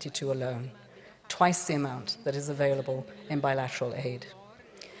 2022 alone, twice the amount that is available in bilateral aid.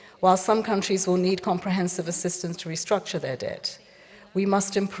 While some countries will need comprehensive assistance to restructure their debt, we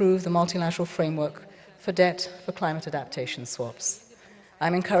must improve the multilateral framework for debt for climate adaptation swaps.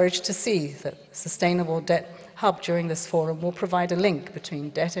 I'm encouraged to see that the Sustainable Debt Hub during this forum will provide a link between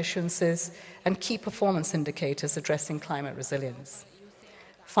debt issuances and key performance indicators addressing climate resilience.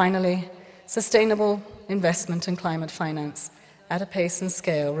 Finally, sustainable investment in climate finance at a pace and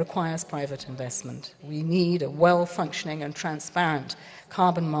scale requires private investment. We need a well-functioning and transparent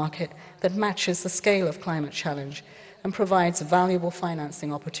carbon market that matches the scale of climate challenge and provides valuable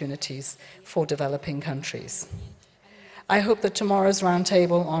financing opportunities for developing countries. I hope that tomorrow's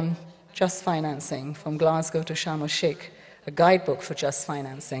roundtable on just financing, from Glasgow to Sharm el-Sheikh, a guidebook for just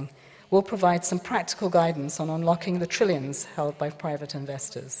financing, will provide some practical guidance on unlocking the trillions held by private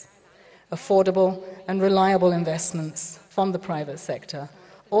investors. Affordable and reliable investments from the private sector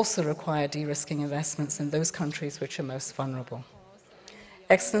also require de-risking investments in those countries which are most vulnerable.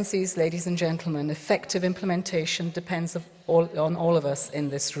 Excellencies, ladies and gentlemen, effective implementation depends on all of us in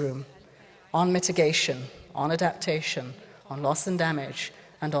this room, on mitigation, on adaptation, on loss and damage,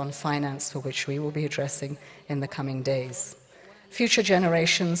 and on finance, for which we will be addressing in the coming days. Future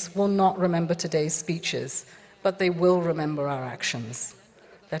generations will not remember today's speeches, but they will remember our actions.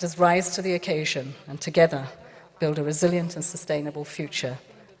 Let us rise to the occasion and together build a resilient and sustainable future,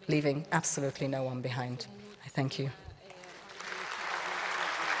 leaving absolutely no one behind. I thank you.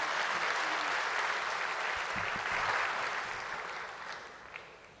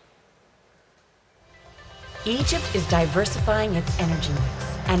 Egypt is diversifying its energy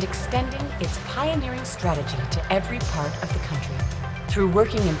mix and extending its pioneering strategy to every part of the country. Through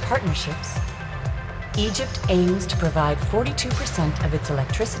working in partnerships, Egypt aims to provide 42% of its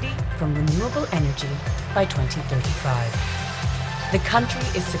electricity from renewable energy by 2035. The country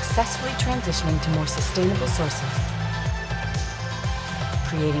is successfully transitioning to more sustainable sources,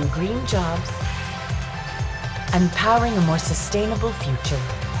 creating green jobs, and powering a more sustainable future.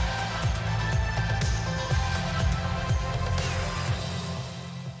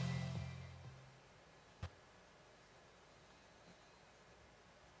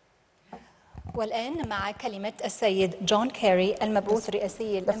 والآن مع كلمة السيد جون كيري المبعوث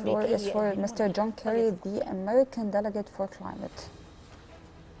الرئاسي الأمريكي. The floor is for Mr. John Kerry, the American delegate for climate.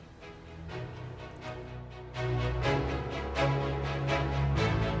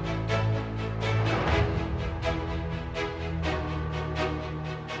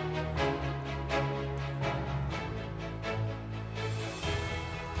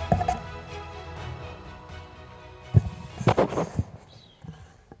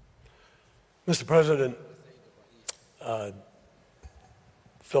 Mr. President,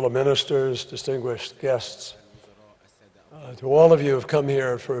 fellow ministers, distinguished guests, to all of you who have come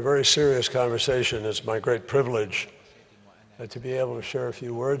here for a very serious conversation, it's my great privilege to be able to share a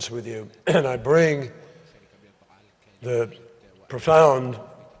few words with you. And I bring the profoundly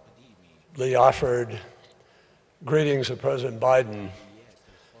offered greetings of President Biden.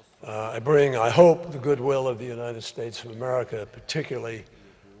 I bring, I hope, the goodwill of the United States of America, particularly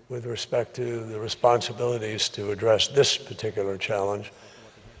with respect to the responsibilities to address this particular challenge.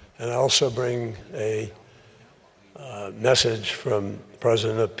 And I also bring a message from the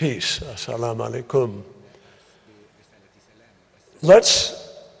President of Peace. Assalamu alaikum.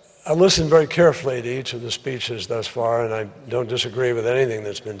 I listened very carefully to each of the speeches thus far, and I don't disagree with anything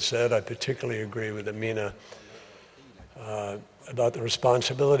that's been said. I particularly agree with Amina about the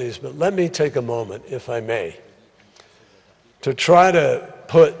responsibilities. But let me take a moment, if I may, to try to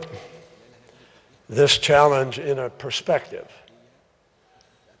put this challenge in a perspective.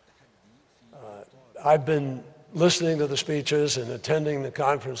 I've been listening to the speeches and attending the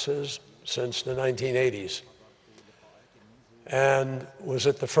conferences since the 1980s, and was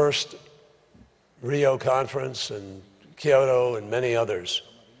at the first Rio conference and Kyoto and many others.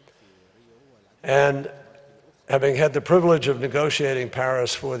 And having had the privilege of negotiating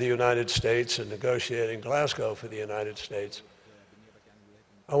Paris for the United States and negotiating Glasgow for the United States,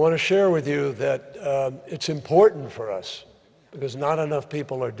 I want to share with you that it's important for us, because not enough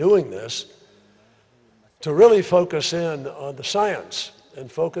people are doing this, to really focus in on the science and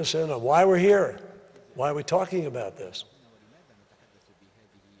focus in on why we're here, why we're talking about this.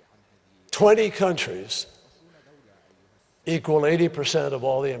 20 countries equal 80% of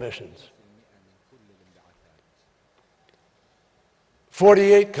all the emissions.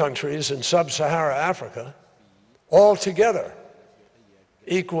 48 countries in sub-Saharan Africa altogether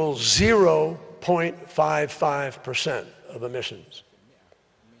equal 0.55% of emissions.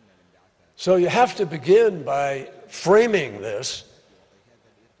 So you have to begin by framing this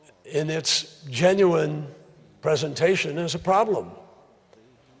in its genuine presentation as a problem.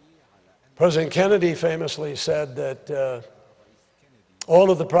 President Kennedy famously said that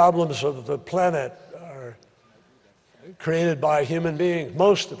all of the problems of the planet are created by human beings.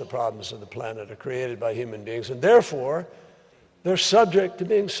 Most of the problems of the planet are created by human beings, and therefore they're subject to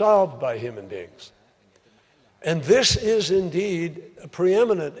being solved by human beings. And this is indeed a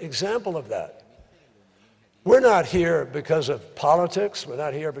preeminent example of that. We're not here because of politics, we're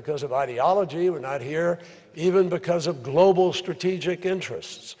not here because of ideology, we're not here even because of global strategic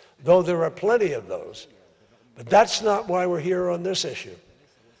interests, though there are plenty of those. But that's not why we're here on this issue.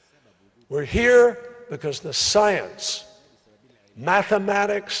 We're here because the science,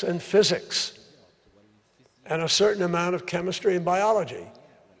 mathematics and physics, and a certain amount of chemistry and biology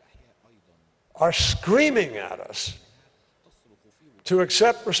are screaming at us to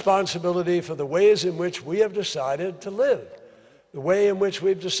accept responsibility for the ways in which we have decided to live, the way in which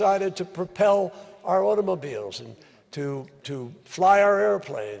we've decided to propel our automobiles and to fly our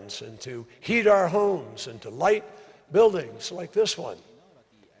airplanes and to heat our homes and to light buildings like this one.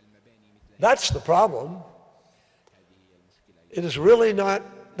 That's the problem. It is really not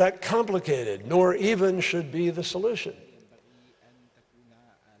that complicated, nor even should be the solution.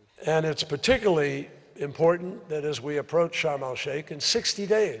 And it's particularly important that as we approach Sharm el-Sheikh in 60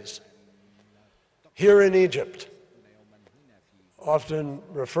 days, here in Egypt, often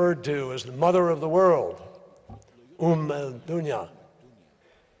referred to as the mother of the world, al-Dunya.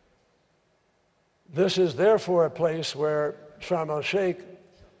 This is therefore a place where Sharm el-Sheikh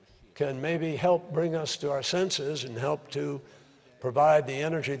can maybe help bring us to our senses and help to provide the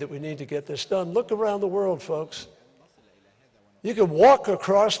energy that we need to get this done. Look around the world, folks. You can walk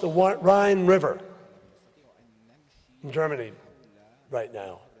across the Rhine River in Germany right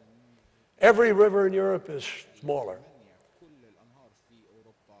now. Every river in Europe is smaller.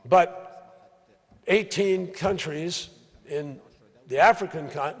 But 18 countries in the African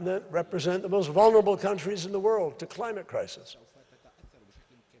continent represent the most vulnerable countries in the world to climate crisis.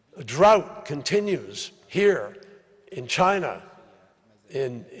 A drought continues here in China,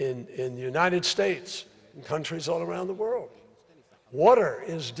 in the United States, in countries all around the world. Water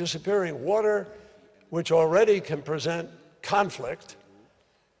is disappearing. Water, which already can present conflict,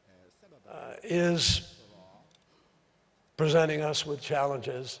 is presenting us with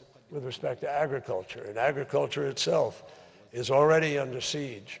challenges with respect to agriculture. And agriculture itself is already under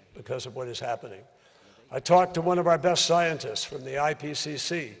siege because of what is happening. I talked to one of our best scientists from the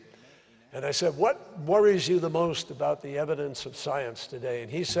IPCC, and I said, what worries you the most about the evidence of science today?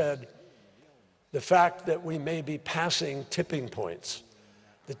 And he said, the fact that we may be passing tipping points,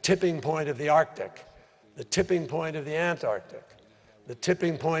 the tipping point of the Arctic, the tipping point of the Antarctic, the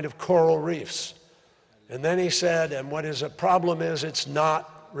tipping point of coral reefs. And then he said, and what is a problem is it's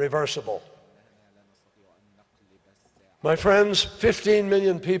not reversible. My friends, 15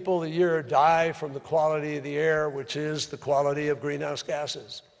 million people a year die from the quality of the air, which is the quality of greenhouse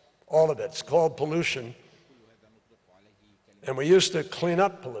gases. All of it. It's called pollution. And we used to clean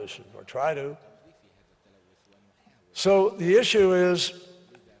up pollution, or try to. So the issue is,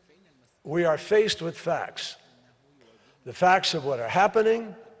 we are faced with facts. The facts of what are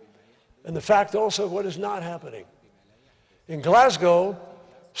happening, and the fact also of what is not happening. In Glasgow,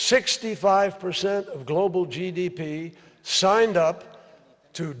 65% of global GDP signed up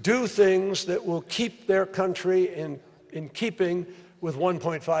to do things that will keep their country in keeping with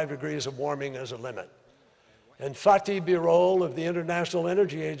 1.5 degrees of warming as a limit. And Fatih Birol of the International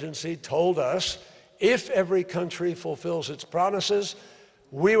Energy Agency told us, if every country fulfills its promises,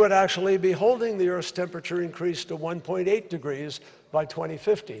 we would actually be holding the Earth's temperature increase to 1.8 degrees by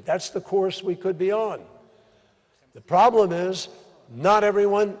 2050. That's the course we could be on. The problem is, not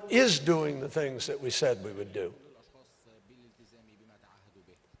everyone is doing the things that we said we would do.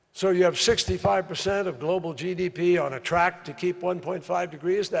 So you have 65% of global GDP on a track to keep 1.5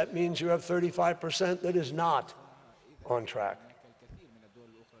 degrees. That means you have 35% that is not on track.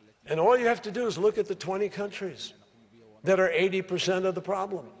 And all you have to do is look at the 20 countries that are 80% of the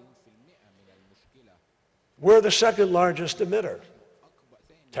problem. We're the second largest emitter,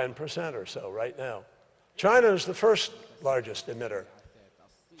 10% or so right now. China is the first largest emitter,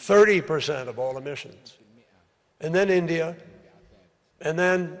 30% of all emissions. And then India, and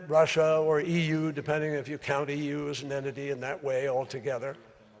then Russia or EU, depending if you count EU as an entity in that way altogether,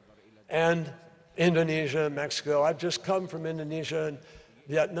 and Indonesia, Mexico. I've just come from Indonesia and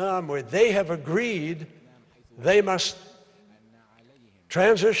Vietnam, where they have agreed they must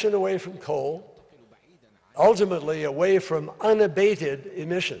transition away from coal, ultimately away from unabated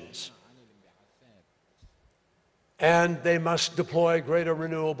emissions. And they must deploy greater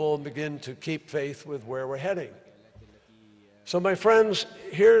renewable and begin to keep faith with where we're heading. So my friends,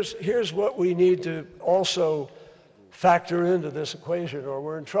 here's what we need to also factor into this equation, or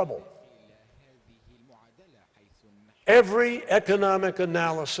we're in trouble. Every economic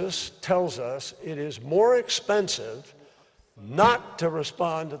analysis tells us it is more expensive not to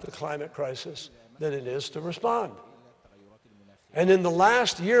respond to the climate crisis than it is to respond. And in the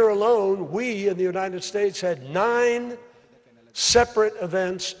last year alone, we in the United States had 9 separate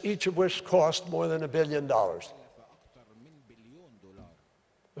events, each of which cost more than $1 billion.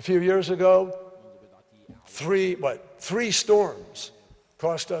 A few years ago, three storms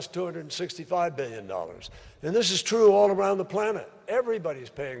cost us $265 billion. And this is true all around the planet. Everybody's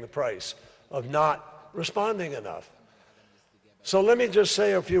paying the price of not responding enough. So let me just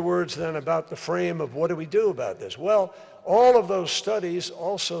say a few words then about the frame of what do we do about this. Well, all of those studies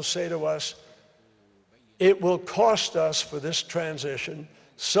also say to us it will cost us for this transition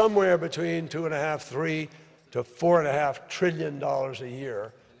somewhere between $2.5, $3 to $4.5 trillion a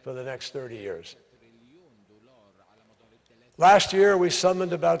year for the next 30 years. Last year, we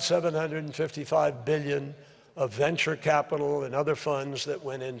summoned about $755 billion of venture capital and other funds that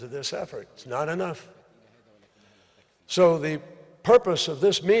went into this effort. It's not enough. So the purpose of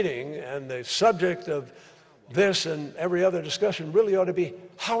this meeting and the subject of this and every other discussion really ought to be,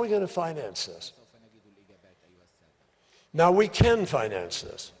 how are we going to finance this? Now, we can finance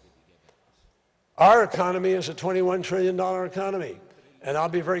this. Our economy is a $21 trillion economy, and I'll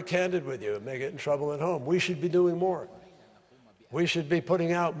be very candid with you and may get in trouble at home. We should be doing more. We should be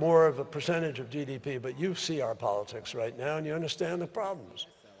putting out more of a percentage of GDP, but you see our politics right now and you understand the problems.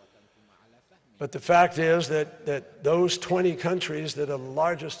 But the fact is that those 20 countries that are the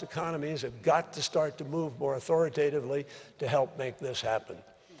largest economies have got to start to move more authoritatively to help make this happen.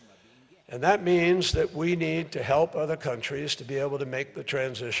 And that means that we need to help other countries to be able to make the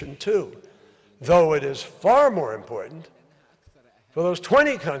transition too. Though it is far more important for those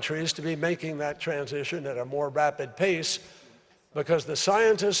 20 countries to be making that transition at a more rapid pace, because the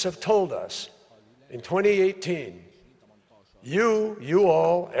scientists have told us in 2018, you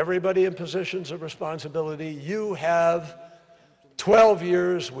all, everybody in positions of responsibility, you have 12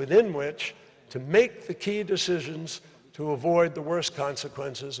 years within which to make the key decisions to avoid the worst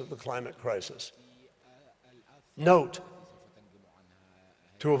consequences of the climate crisis. Note,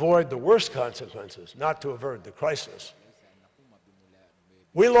 to avoid the worst consequences, not to avert the crisis.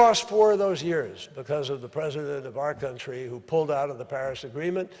 We lost 4 of those years because of the president of our country who pulled out of the Paris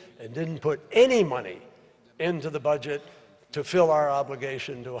Agreement and didn't put any money into the budget to fill our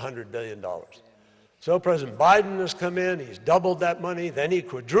obligation to $100 billion. So President Biden has come in, he's doubled that money, then he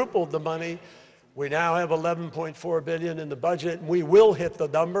quadrupled the money. We now have $11.4 billion in the budget, and we will hit the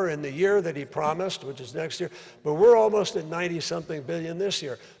number in the year that he promised, which is next year, but we're almost at 90-something billion this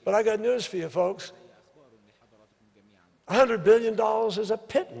year. But I got news for you folks. $100 billion is a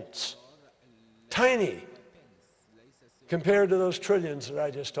pittance, tiny, compared to those trillions that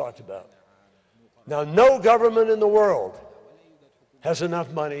I just talked about. Now, no government in the world has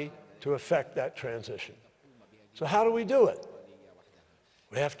enough money to affect that transition. So how do we do it?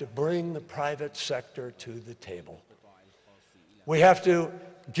 We have to bring the private sector to the table. We have to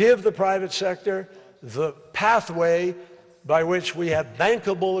give the private sector the pathway by which we have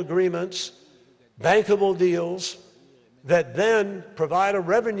bankable agreements, bankable deals, that then provide a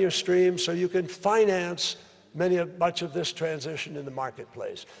revenue stream so you can finance much of this transition in the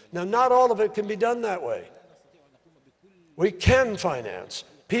marketplace. Now, not all of it can be done that way. We can finance.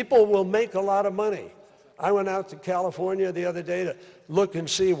 People will make a lot of money. I went out to California the other day to look and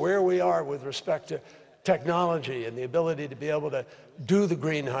see where we are with respect to technology and the ability to be able to do the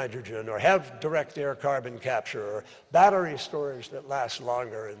green hydrogen or have direct air carbon capture or battery storage that lasts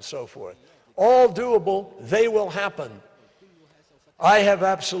longer and so forth. All doable, they will happen. I have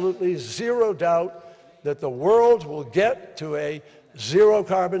absolutely zero doubt that the world will get to a zero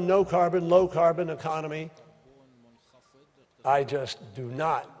carbon, no carbon, low carbon economy. I just do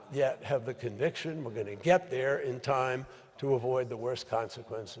not yet have the conviction we're going to get there in time to avoid the worst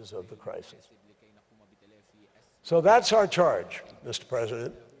consequences of the crisis. So that's our charge, Mr.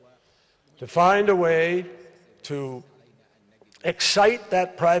 President, to find a way to excite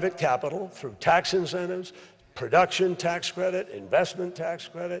that private capital through tax incentives, production tax credit, investment tax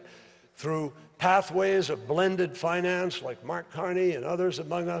credit, through pathways of blended finance like Mark Carney and others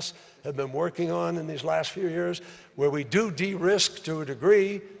among us have been working on in these last few years, where we do de-risk to a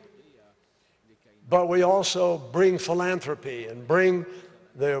degree, but we also bring philanthropy and bring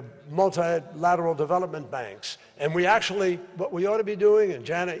the multilateral development banks. And we actually, what we ought to be doing, and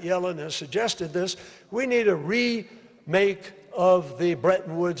Janet Yellen has suggested this, we need a remake of the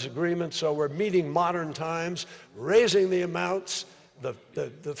Bretton Woods Agreement, so we're meeting modern times, raising the amounts,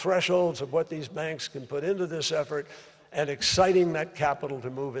 the thresholds of what these banks can put into this effort, and exciting that capital to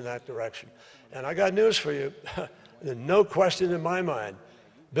move in that direction. And I got news for you. No question in my mind.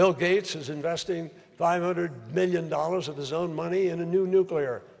 Bill Gates is investing $500 million of his own money in a new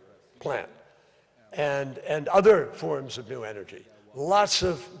nuclear plant and other forms of new energy. Lots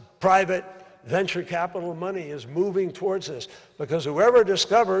of private venture capital money is moving towards this, because whoever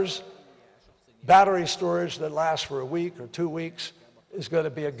discovers battery storage that lasts for a week or 2 weeks is going to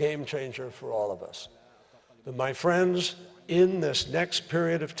be a game changer for all of us. But my friends, in this next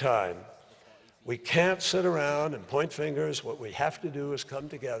period of time, we can't sit around and point fingers. What we have to do is come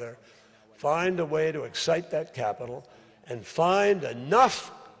together, find a way to excite that capital, and find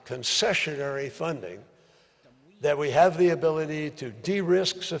enough concessionary funding that we have the ability to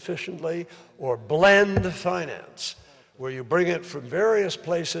de-risk sufficiently or blend finance, where you bring it from various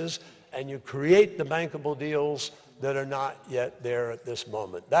places and you create the bankable deals that are not yet there at this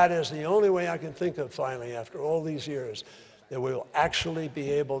moment. That is the only way I can think of, finally, after all these years, that we will actually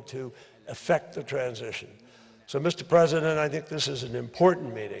be able to affect the transition. So, Mr. President, I think this is an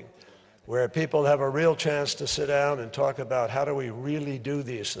important meeting where people have a real chance to sit down and talk about how do we really do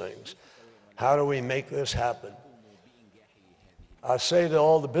these things? How do we make this happen? I say to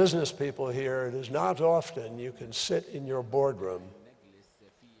all the business people here, it is not often you can sit in your boardroom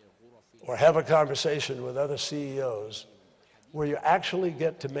or have a conversation with other CEOs where you actually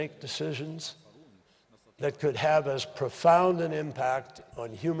get to make decisions that could have as profound an impact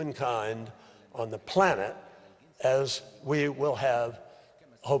on humankind, on the planet, as we will have,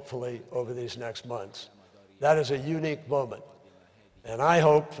 hopefully, over these next months. That is a unique moment. And I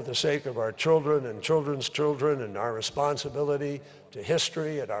hope, for the sake of our children and children's children and our responsibility to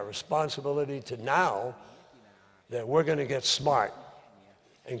history and our responsibility to now, that we're going to get smart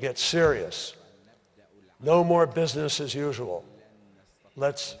and get serious. No more business as usual.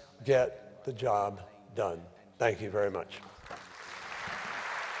 Let's get the job done. Thank you very much.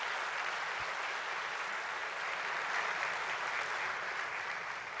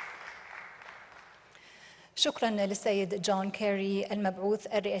 شكرا للسيد جون كيري المبعوث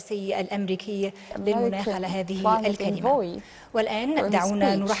الرئاسي الأمريكي للمناخ على هذه الكلمة. والآن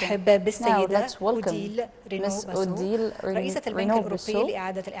دعونا نرحب بالسيدة أوديل رينو رئيسة البنك الأوروبي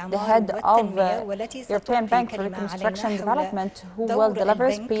لإعادة الإعمار والتنمية، والتي ستلقي كلمة علينا حول دور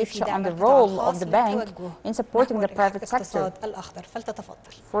البنك في دعم القطاع الخاص supporting the private sector الاقتصاد الأخضر.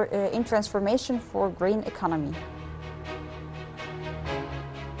 فلتتفضل. in transformation for green economy.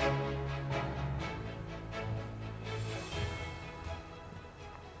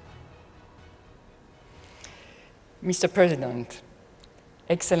 Mr. President,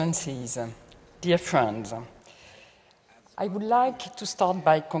 Excellencies, dear friends, I would like to start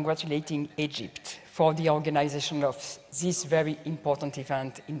by congratulating Egypt for the organization of this very important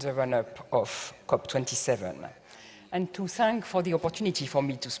event in the run-up of COP27, and to thank for the opportunity for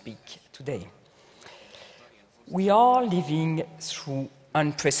me to speak today. We are living through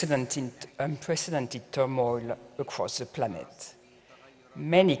unprecedented turmoil across the planet.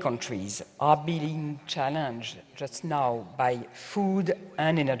 Many countries are being challenged just now by food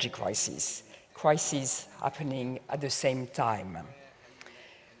and energy crises happening at the same time.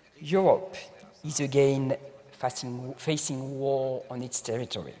 Europe is again facing war on its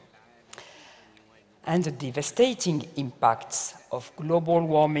territory. And the devastating impacts of global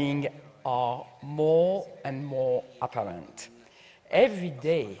warming are more and more apparent. Every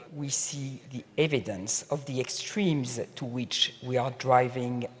day we see the evidence of the extremes to which we are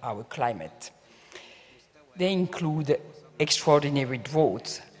driving our climate. They include extraordinary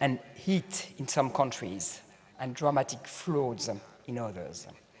droughts and heat in some countries and dramatic floods in others.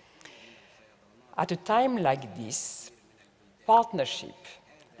 At a time like this, partnership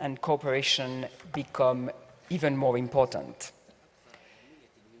and cooperation become even more important.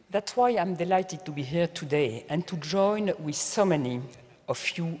 That's why I'm delighted to be here today and to join with so many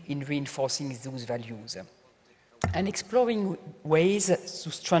of you in reinforcing those values and exploring ways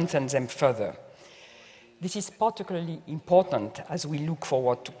to strengthen them further. This is particularly important as we look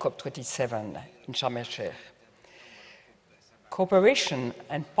forward to COP27 in Sharm el-Sheikh. Cooperation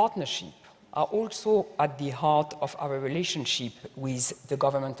and partnership are also at the heart of our relationship with the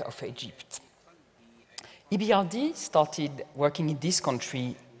government of Egypt. EBRD started working in this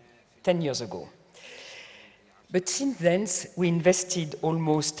country 10 years ago. But since then, we invested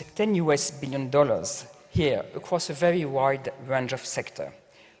almost $10 billion here across a very wide range of sectors.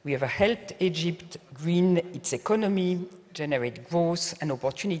 We have helped Egypt green its economy, generate growth and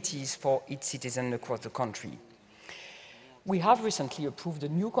opportunities for its citizens across the country. We have recently approved a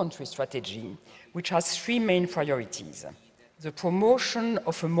new country strategy, which has three main priorities: the promotion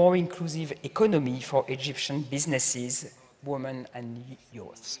of a more inclusive economy for Egyptian businesses, women and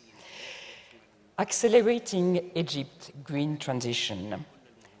youth, accelerating Egypt's green transition,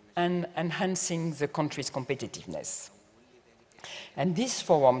 and enhancing the country's competitiveness. And this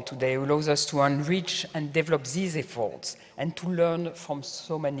forum today allows us to enrich and develop these efforts and to learn from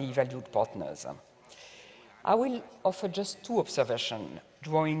so many valued partners. I will offer just two observations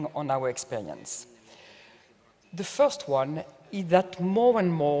drawing on our experience. The first one is that more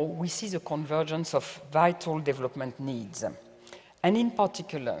and more we see the convergence of vital development needs, and in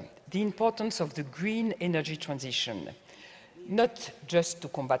particular, the importance of the green energy transition, not just to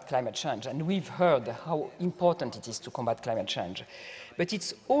combat climate change, and we've heard how important it is to combat climate change, but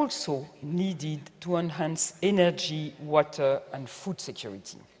it's also needed to enhance energy, water, and food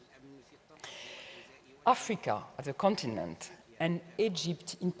security. Africa as a continent, and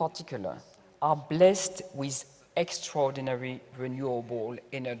Egypt in particular, are blessed with extraordinary renewable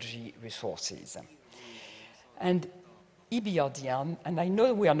energy resources. And EBRD, and I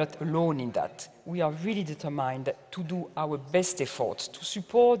know we are not alone in that, we are really determined to do our best efforts to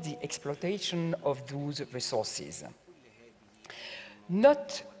support the exploitation of those resources.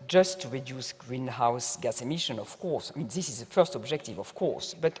 Not just to reduce greenhouse gas emission, of course, I mean, this is the first objective, of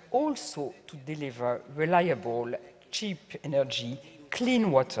course, but also to deliver reliable, cheap energy,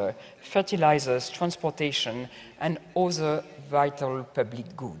 clean water, fertilizers, transportation, and other vital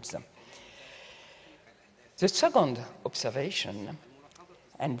public goods. The second observation,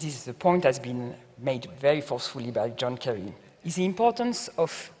 and this point has been made very forcefully by John Kerry, is the importance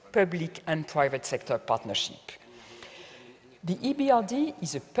of public and private sector partnership. The EBRD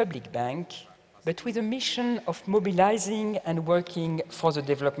is a public bank, but with a mission of mobilizing and working for the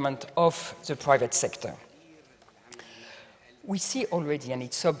development of the private sector. We see already, and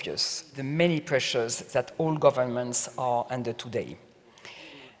it's obvious, the many pressures that all governments are under today.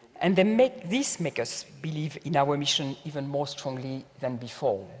 And this makes us believe in our mission even more strongly than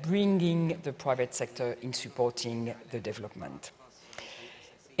before, bringing the private sector in supporting the development.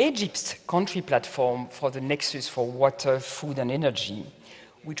 Egypt's country platform for the Nexus for Water, Food and Energy,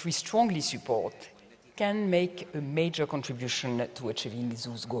 which we strongly support, can make a major contribution to achieving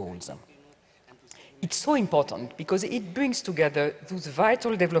those goals. It's so important because it brings together those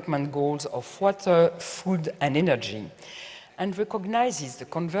vital development goals of water, food and energy, and recognizes the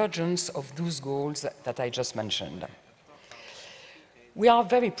convergence of those goals that I just mentioned. We are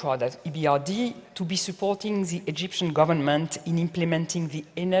very proud at EBRD to be supporting the Egyptian government in implementing the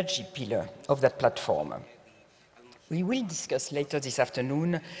energy pillar of that platform. We will discuss later this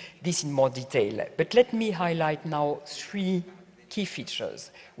afternoon this in more detail, but let me highlight now three key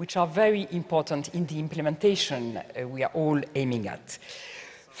features which are very important in the implementation we are all aiming at.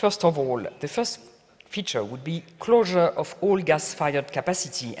 First of all, the first feature would be closure of all gas-fired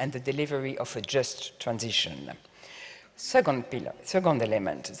capacity and the delivery of a just transition. Second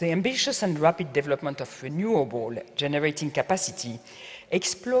element, the ambitious and rapid development of renewable generating capacity,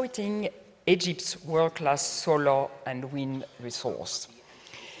 exploiting Egypt's world-class solar and wind resource.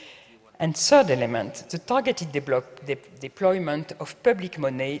 And third element, the targeted deployment of public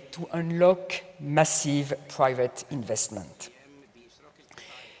money to unlock massive private investment.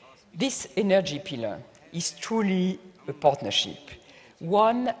 This energy pillar is truly a partnership,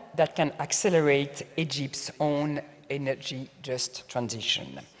 one that can accelerate Egypt's own energy just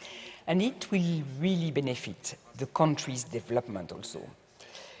transition. And it will really benefit the country's development also.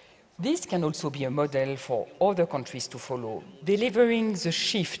 This can also be a model for other countries to follow, delivering the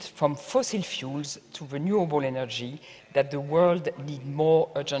shift from fossil fuels to renewable energy that the world needs more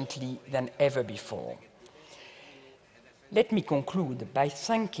urgently than ever before. Let me conclude by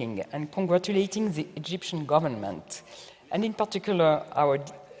thanking and congratulating the Egyptian government, and in particular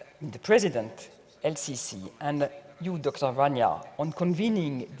the President, El-Sissi, and you, Dr. Rania, on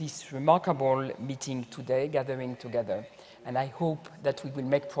convening this remarkable meeting today, gathering together. And I hope that we will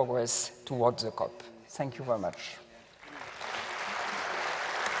make progress towards the COP. Thank you very much.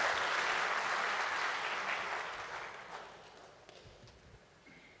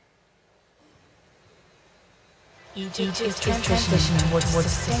 Egypt is transitioning towards a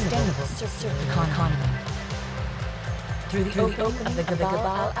sustainable economy. Through the opening of the Gabal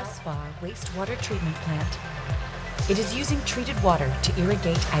al-Asfar wastewater treatment plant, it is using treated water to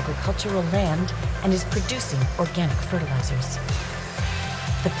irrigate agricultural land and is producing organic fertilizers.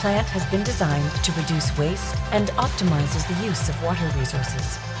 The plant has been designed to reduce waste and optimizes the use of water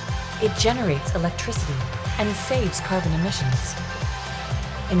resources. It generates electricity and saves carbon emissions,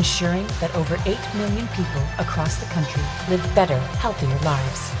 ensuring that over 8 million people across the country live better, healthier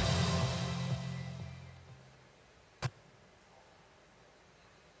lives.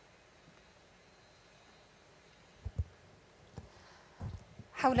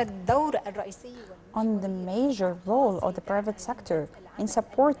 On the major role of the private sector in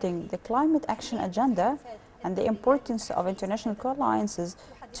supporting the climate action agenda and the importance of international co-alliances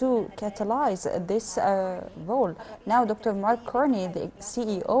to catalyze this role. Now, Dr. Mark Carney, the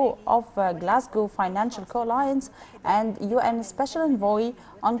CEO of Glasgow Financial Co-Alliance and UN Special Envoy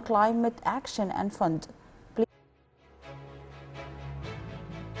on Climate Action and Fund. Please.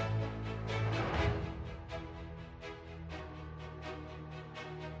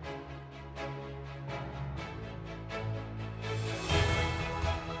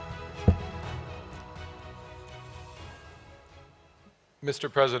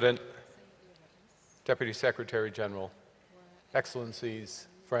 Mr. President, Deputy Secretary General, Excellencies,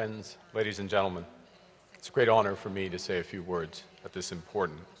 friends, ladies and gentlemen, it's a great honor for me to say a few words at this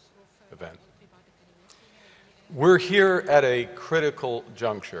important event. We're here at a critical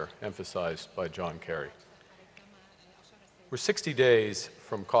juncture emphasized by John Kerry. We're 60 days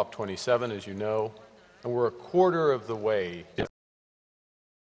from COP27, as you know, and we're a quarter of the way to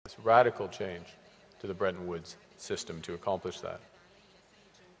this radical change to the Bretton Woods system to accomplish that.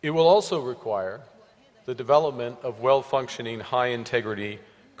 It will also require the development of well-functioning, high-integrity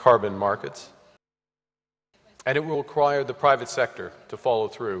carbon markets, and it will require the private sector to follow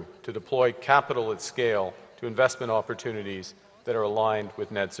through, to deploy capital at scale to investment opportunities that are aligned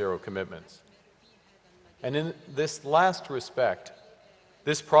with net zero commitments. And in this last respect,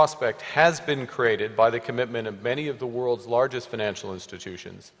 this prospect has been created by the commitment of many of the world's largest financial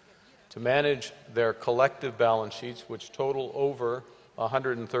institutions to manage their collective balance sheets, which total over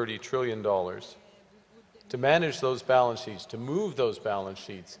 $130 trillion, to manage those balance sheets, to move those balance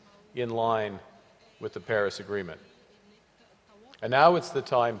sheets in line with the Paris Agreement. And now it's the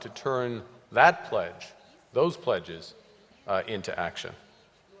time to turn that pledge, those pledges, into action.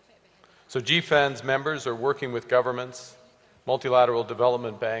 So GFAN's members are working with governments, multilateral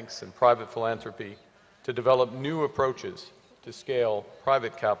development banks, and private philanthropy to develop new approaches to scale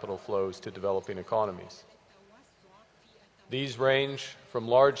private capital flows to developing economies. These range from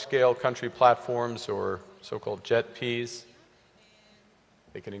large-scale country platforms, or so-called JETPs.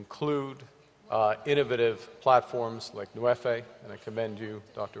 They can include innovative platforms like NUEFE, and I commend you,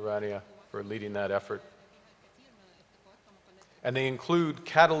 Dr. Rania, for leading that effort. And they include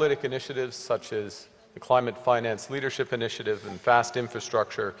catalytic initiatives such as the Climate Finance Leadership Initiative and Fast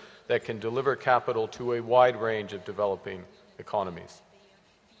Infrastructure that can deliver capital to a wide range of developing economies.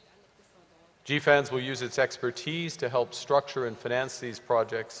 GFANS will use its expertise to help structure and finance these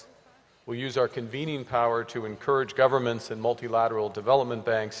projects. We'll use our convening power to encourage governments and multilateral development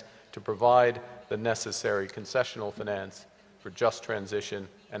banks to provide the necessary concessional finance for just transition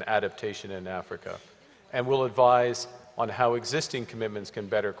and adaptation in Africa. And we'll advise on how existing commitments can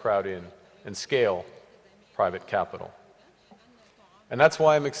better crowd in and scale private capital. And that's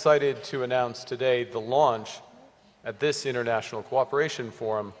why I'm excited to announce today the launch at this International Cooperation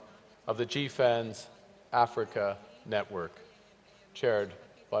Forum of the GFANS Africa Network, chaired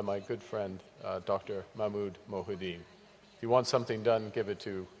by my good friend, Dr. Mahmoud Mohideen. If you want something done, give it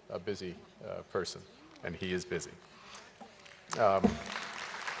to a busy person, and he is busy.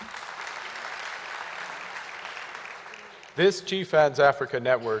 This GFANS Africa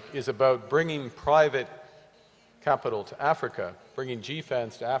Network is about bringing private capital to Africa, bringing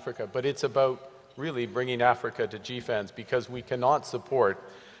GFANS to Africa, but it's about really bringing Africa to GFANS, because we cannot support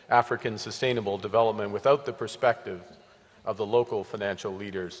African sustainable development without the perspective of the local financial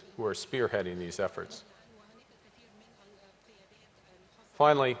leaders who are spearheading these efforts.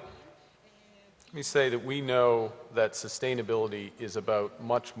 Finally, let me say that we know that sustainability is about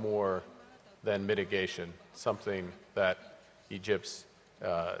much more than mitigation, something that Egypt's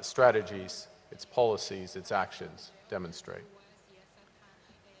strategies, its policies, its actions demonstrate.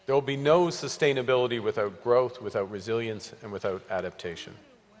 There will be no sustainability without growth, without resilience, and without adaptation.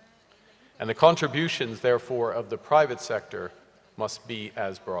 And the contributions, therefore, of the private sector must be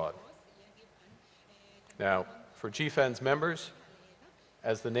as broad. Now, for GFAN's members,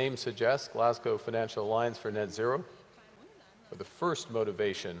 As the name suggests, Glasgow Financial Alliance for Net Zero, are the first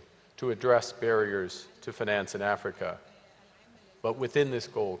motivation to address barriers to finance in Africa. But within this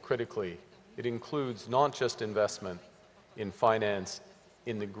goal, critically, it includes not just investment in finance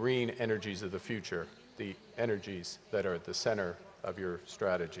in the green energies of the future, the energies that are at the center of your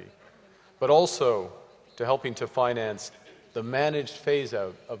strategy, but also to helping to finance the managed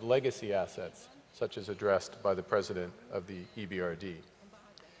phase-out of legacy assets, such as addressed by the President of the EBRD.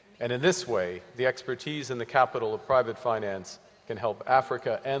 And in this way, the expertise and the capital of private finance can help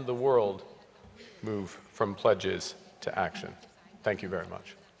Africa and the world move from pledges to action. Thank you very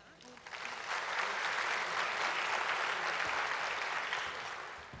much.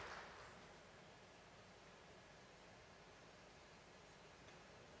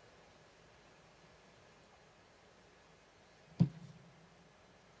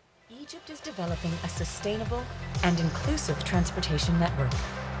 Egypt is developing a sustainable and inclusive transportation network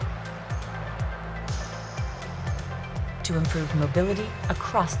to improve mobility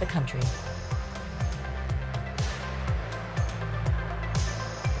across the country.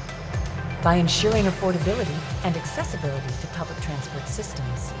 By ensuring affordability and accessibility to public transport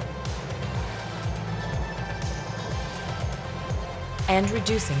systems and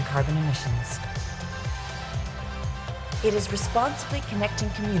reducing carbon emissions. It is responsibly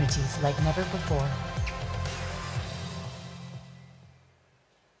connecting communities like never before.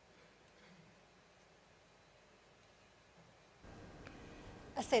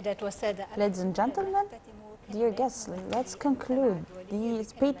 Ladies and gentlemen, dear guests, let's conclude the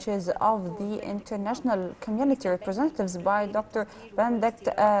speeches of the international community representatives by Dr. Benedict,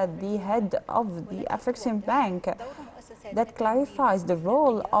 the head of the African Bank, that clarifies the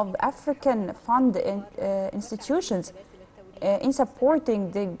role of African fund institutions in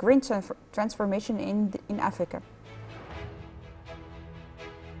supporting the green transformation in Africa.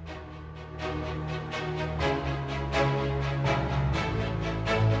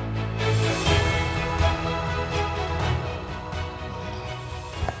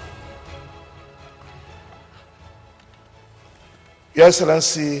 Your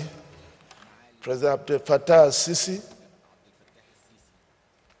Excellency, President Abdel Fattah Sissi,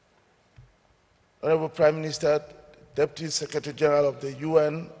 Honorable Prime Minister, Deputy Secretary General of the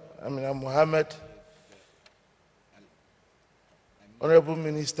UN, Amina Mohammed, Honorable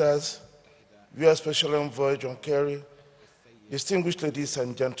Ministers, U.S. Special Envoy John Kerry, distinguished ladies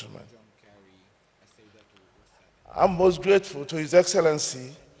and gentlemen, I'm most grateful to His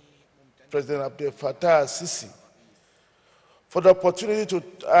Excellency, President Abdel Fattah Sissi, for the opportunity to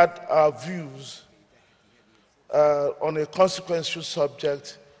add our views on a consequential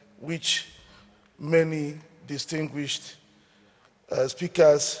subject which many distinguished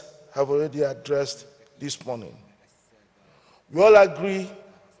speakers have already addressed this morning. We all agree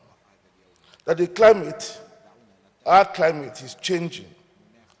that the climate, our climate, is changing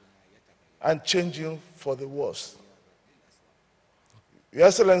and changing for the worse. Your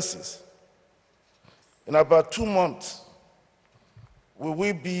Excellencies, in about 2 months, we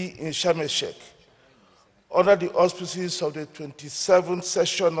will be in Sharm el-Sheikh under the auspices of the 27th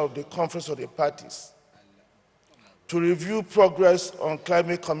session of the Conference of the Parties to review progress on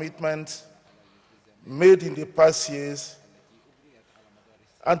climate commitments made in the past years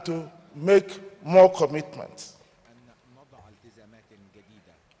and to make more commitments.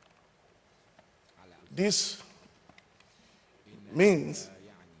 This means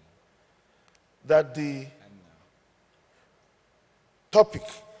that the topic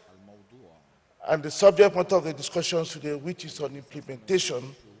and the subject matter of the discussions today, which is on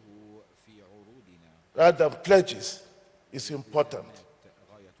implementation rather than pledges, is important.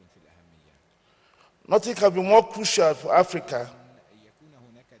 Nothing can be more crucial for Africa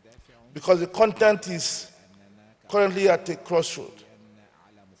because the continent is currently at a crossroad.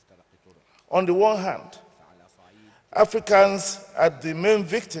 On the one hand, Africans are the main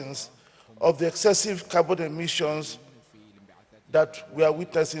victims of the excessive carbon emissions that we are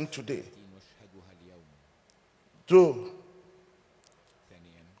witnessing today. Though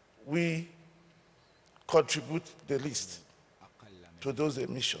we contribute the least to those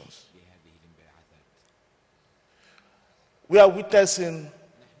emissions. We are witnessing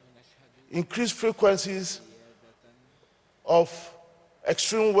increased frequencies of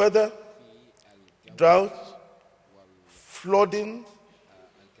extreme weather, drought, flooding,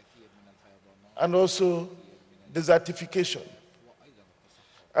 and also desertification.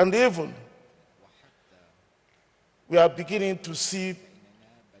 And even we are beginning to see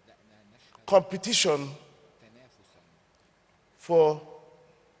competition for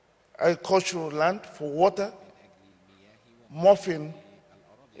agricultural land, for water, morphing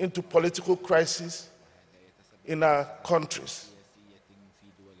into political crisis in our countries.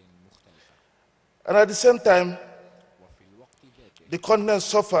 And at the same time, the continent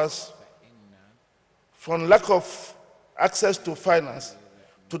suffers from lack of access to finance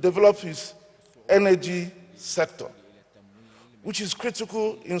to develop its energy sector, which is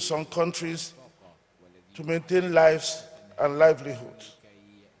critical in some countries to maintain lives and livelihoods.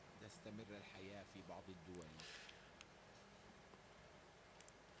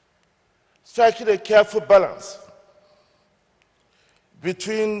 Striking a careful balance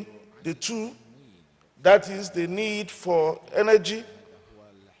between the two, that is the need for energy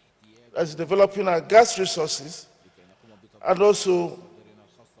as developing our gas resources, and also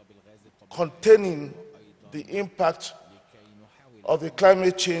containing the impact of the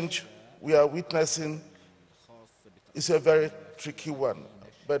climate change we are witnessing, is a very tricky one,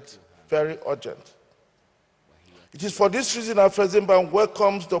 but very urgent. It is for this reason our President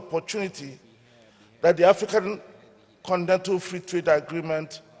welcomes the opportunity that the African Continental Free Trade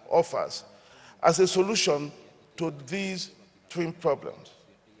Agreement offers as a solution to these twin problems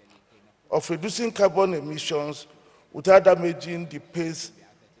of reducing carbon emissions without damaging the pace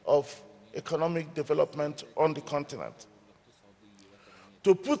of economic development on the continent.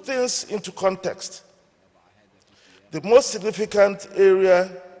 To put things into context, the most significant area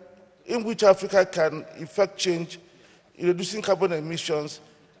in which Africa can effect change in reducing carbon emissions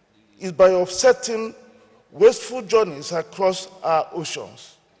is by offsetting wasteful journeys across our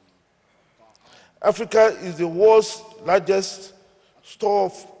oceans. Africa is the world's largest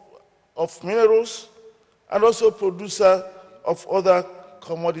store of minerals and also producer of other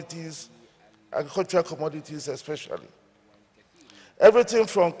commodities, agricultural commodities especially. Everything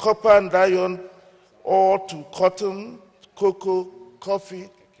from copper and iron, ore to cotton, cocoa, coffee,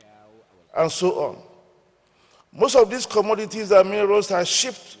 and so on. Most of these commodities and minerals are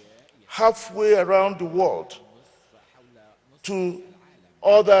shipped halfway around the world to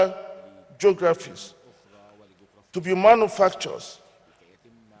other geographies to be manufactured,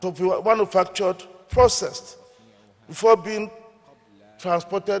 processed, before being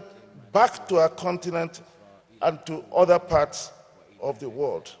transported back to our continent and to other parts of the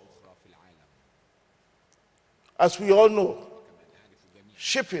world. As we all know,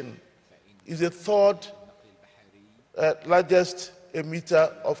 shipping is the third largest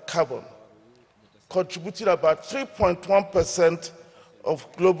emitter of carbon, contributing about 3.1% of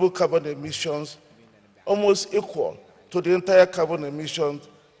global carbon emissions, almost equal to the entire carbon emissions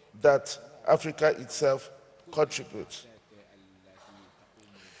that Africa itself contributes.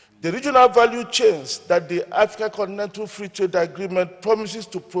 The regional value chains that the Africa Continental Free Trade Agreement promises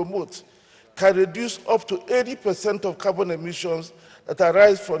to promote can reduce up to 80% of carbon emissions that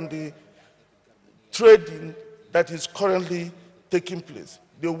arise from the trading that is currently taking place,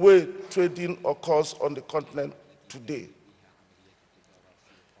 the way trading occurs on the continent today.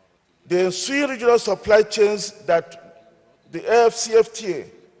 The ensuing regional supply chains that the AfCFTA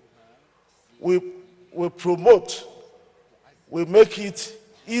will promote will make it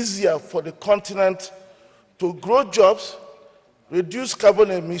easier for the continent to grow jobs, reduce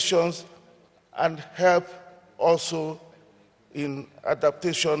carbon emissions, and help also in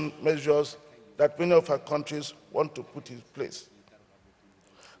adaptation measures that many of our countries want to put in place.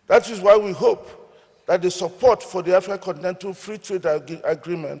 That is why we hope that the support for the African Continental Free Trade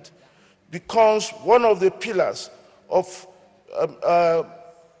Agreement becomes one of the pillars of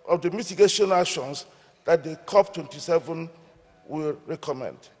the mitigation actions that the COP27 will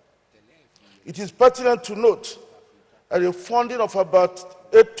recommend. It is pertinent to note that a funding of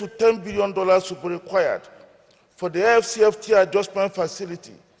about $8 to $10 billion will be required for the AfCFTA adjustment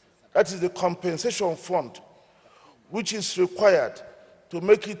facility, that is the compensation fund, which is required to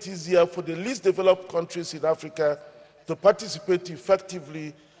make it easier for the least developed countries in Africa to participate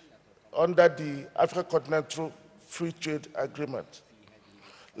effectively under the African Continental Free Trade Agreement.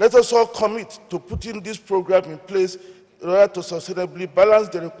 Let us all commit to putting this program in place in order to sustainably balance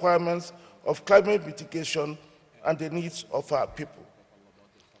the requirements of climate mitigation and the needs of our people.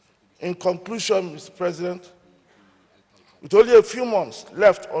 In conclusion, Mr. President, with only a few months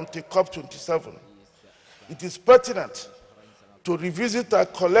left until COP27, it is pertinent to revisit our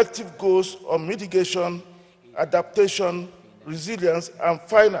collective goals on mitigation, adaptation, resilience, and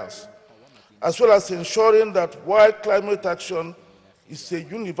finance, as well as ensuring that while climate action is a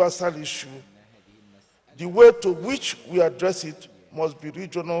universal issue, the way to which we address it must be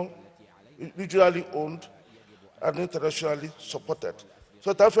regionally owned and internationally supported,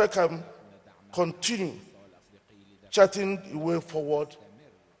 so that Africa can continue charting the way forward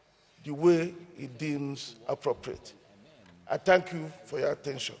the way it deems appropriate. I thank you for your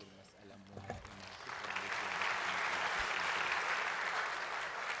attention.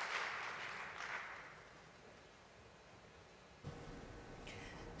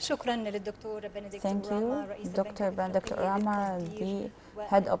 شكرا للدكتور بنديكت Thank you, أوراما رئيس Dr. Benedict Orama, the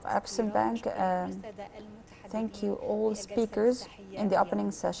head of Exim Bank. Thank you all speakers in the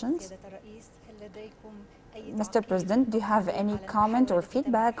opening sessions. Mr. President, do you have any comment or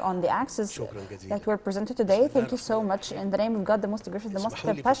feedback on the axes that were presented today? Thank you so much. In the name of God, the most gracious, the most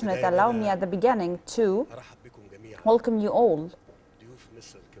compassionate, allow me at the beginning to welcome you all,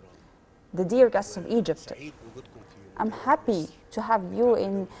 the dear guests of Egypt. I'm happy to have you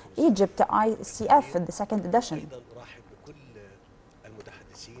in Egypt ICF, the second edition.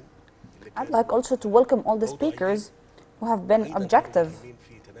 I'd like also to welcome all the speakers who have been objective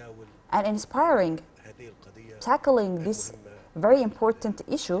and inspiring, tackling this very important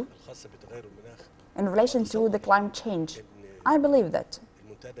issue in relation to the climate change. I believe that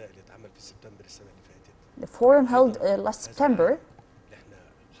the forum held last September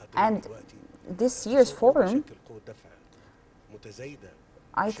and this year's forum,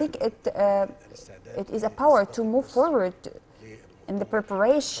 I think it is a power to move forward in the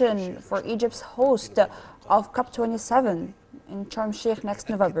preparation for Egypt's host of COP27 in Sharm el-Sheikh next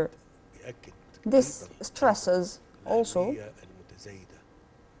November. This stresses also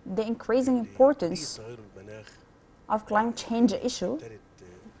the increasing importance of climate change issue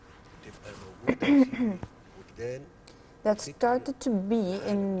that started to be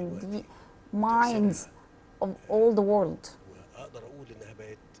in the minds of all the world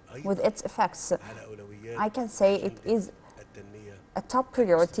with its effects. I can say it is a top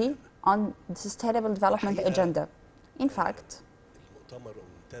priority on the Sustainable Development Agenda. In fact,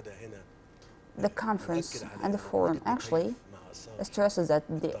 the conference and the forum actually stresses that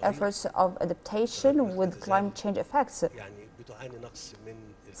the efforts of adaptation with climate change effects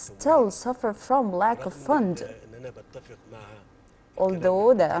still suffer from lack of funds.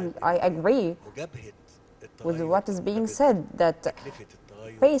 Although I agree with what is being said, that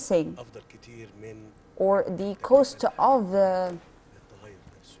facing or the cost of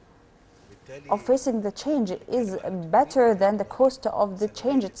facing the change is better than the cost of the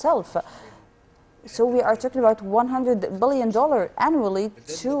change itself. So we are talking about $100 billion annually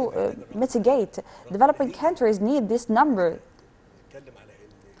to mitigate. Developing countries need this number.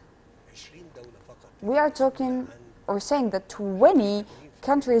 We are talking or saying that 20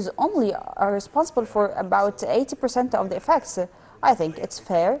 countries only are responsible for about 80% of the effects. I think it's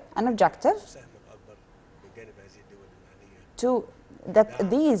fair and objective that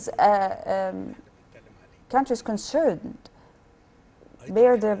these countries concerned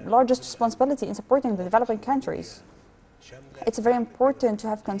bear the largest responsibility in supporting the developing countries. It's very important to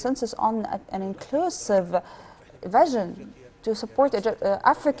have consensus on an inclusive vision to support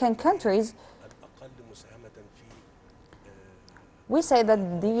African countries. We say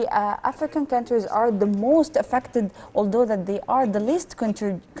that the African countries are the most affected, although that they are the least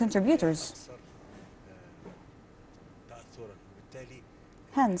contributors.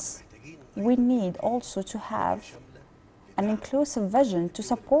 Hence, we need also to have an inclusive vision to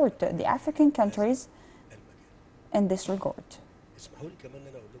support the African countries in this regard.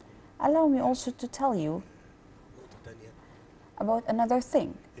 Allow me also to tell you about another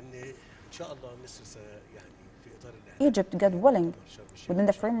thing. Egypt, God willing, within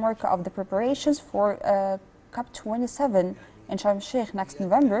the framework of the preparations for COP27 in Sharm el-Sheikh next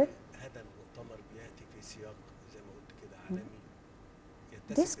November,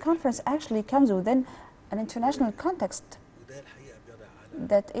 this conference actually comes within an international context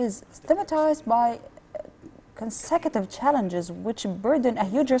that is stigmatized by consecutive challenges which burden a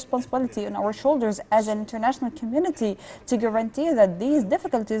huge responsibility on our shoulders as an international community to guarantee that these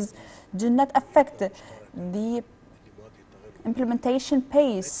difficulties do not affect the implementation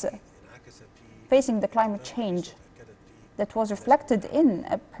pace facing the climate change that was reflected in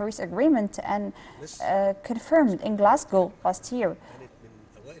a Paris Agreement and confirmed in Glasgow last year.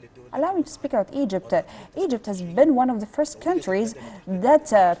 Allow me to speak about Egypt. Egypt has been one of the first countries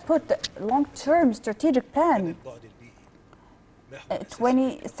that put long-term strategic plan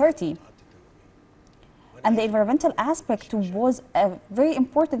 2030. And the environmental aspect was a very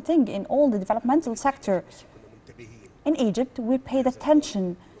important thing in all the developmental sector. In Egypt, we paid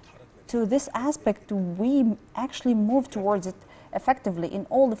attention to this aspect. We actually moved towards it effectively in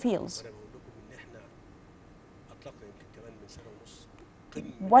all the fields.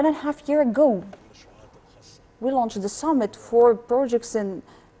 1.5 years ago, we launched the summit for projects in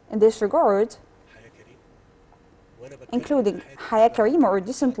this regard, including Haya Karima or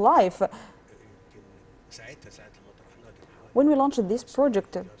Decent Life. When we launched this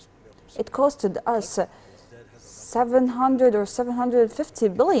project, it costed us 700 or 750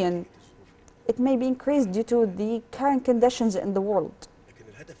 billion. It may be increased due to the current conditions in the world.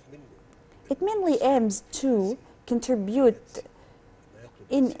 It mainly aims to contribute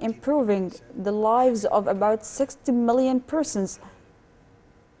in improving the lives of about 60 million persons.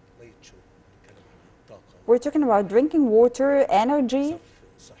 We're talking about drinking water, energy,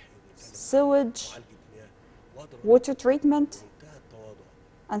 sewage, water treatment,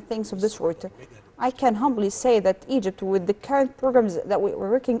 and things of this sort. I can humbly say that Egypt, with the current programs that we're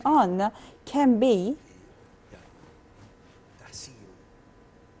working on, can be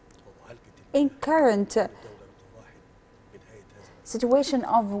in current situation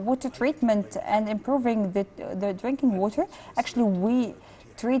of water treatment and improving the drinking water. Actually, we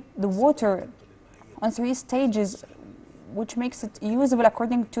treat the water on 3 stages, which makes it usable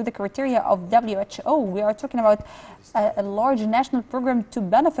according to the criteria of WHO. We are talking about a large national program to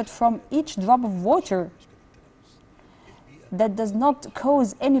benefit from each drop of water that does not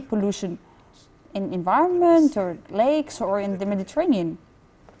cause any pollution in environment or lakes or in the Mediterranean.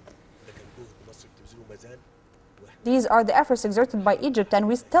 These are the efforts exerted by Egypt, and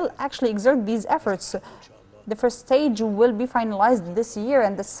we still actually exert these efforts. The first stage will be finalized this year,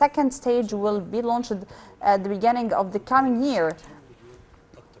 and the second stage will be launched at the beginning of the coming year.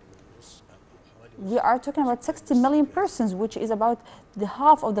 We are talking about 60 million persons, which is about the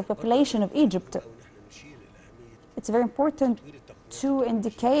half of the population of Egypt. It's very important to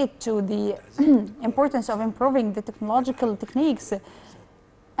indicate to the importance of improving the technological techniques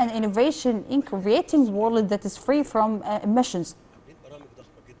and innovation in creating a world that is free from emissions.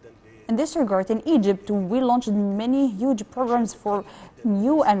 In this regard, in Egypt, we launched many huge programs for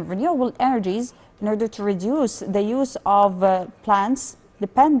new and renewable energies in order to reduce the use of plants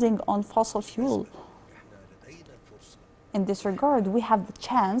depending on fossil fuel. In this regard, we have the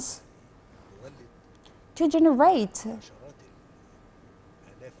chance to generate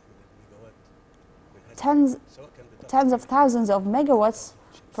tens of thousands of megawatts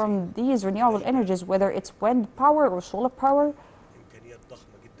from these renewable energies, whether it's wind power or solar power.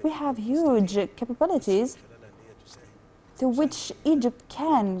 We have huge capabilities to which Egypt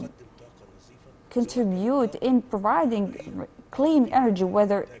can contribute in providing clean energy,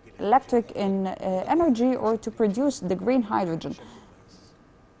 whether electric energy or to produce the green hydrogen.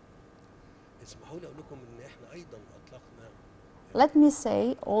 Let me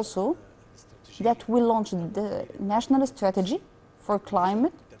say also that we launched the national strategy for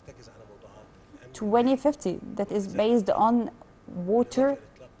climate 2050 that is based on water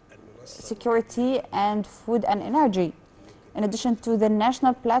security and food and energy, in addition to the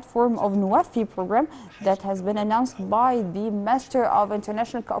national platform of Nuwafi program that has been announced by the Master of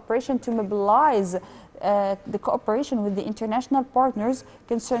International Cooperation to mobilize the cooperation with the international partners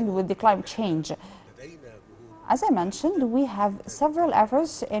concerned with the climate change. As I mentioned, we have several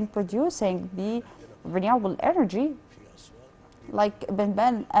efforts in producing the renewable energy, like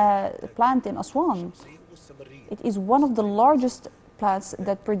Benben plant in Aswan. It is one of the largest plants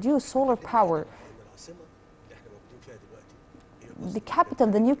that produce solar power.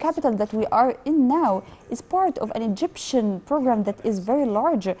 The new capital that we are in now is part of an Egyptian program that is very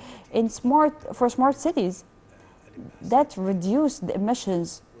large for smart cities that reduce the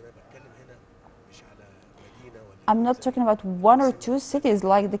emissions. I'm not talking about 1 or 2 cities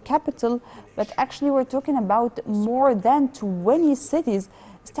like the capital, but actually we're talking about more than 20 cities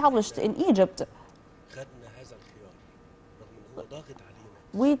established in Egypt.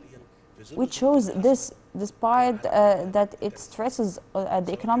 We chose this despite that it stresses at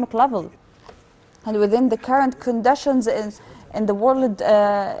the economic level and within the current conditions in the world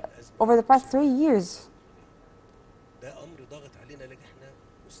over the past 3 years.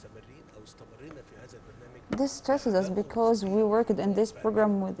 This stresses us because we worked in this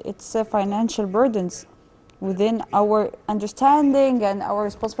program with its financial burdens within our understanding and our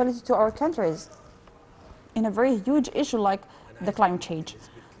responsibility to our countries in a very huge issue like the climate change.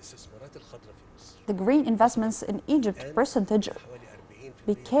 The green investments in Egypt percentage has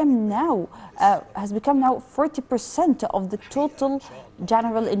become now 40% of the total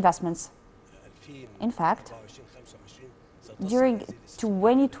general investments. In fact, during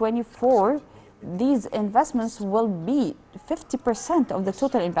 2024, these investments will be 50% of the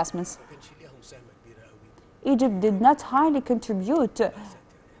total investments. Egypt did not highly contribute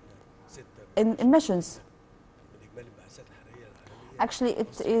in emissions. Actually,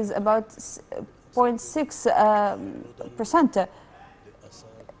 it is about 0.6%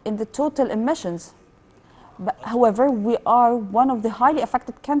 in the total emissions. But, however, we are one of the highly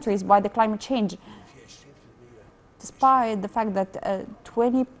affected countries by the climate change. despite the fact that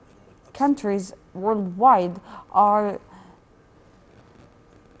 20 countries worldwide are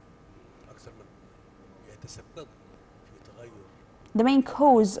the main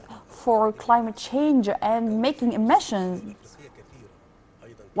cause for climate change and making emissions,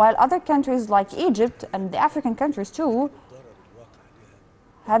 while other countries like Egypt and the African countries too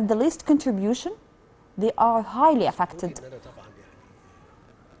have the least contribution, they are highly affected.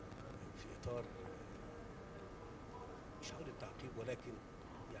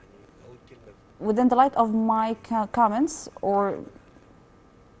 Within the light of my comments, or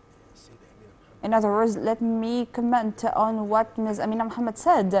in other words, let me comment on what Ms. Amina Mohammed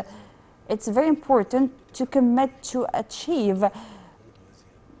said. It's very important to commit to achieve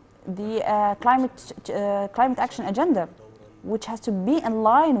the climate action agenda, which has to be in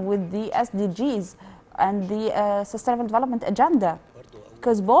line with the SDGs and the Sustainable Development Agenda,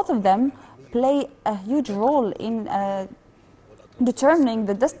 because both of them play a huge role in determining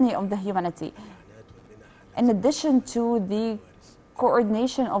the destiny of the humanity. In addition to the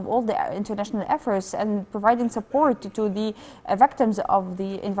coordination of all the international efforts and providing support to the victims of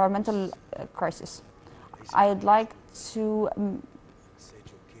the environmental crisis. I'd like to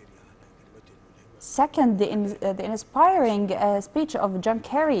second the inspiring speech of John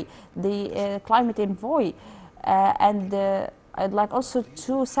Kerry, the climate envoy, and I'd like also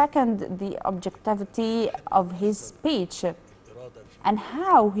to second the objectivity of his speech and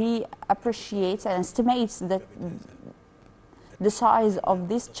how he appreciates and estimates the size of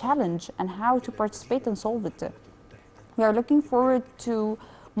this challenge and how to participate and solve it. We are looking forward to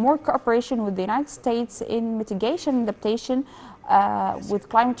more cooperation with the United States in mitigation and adaptation with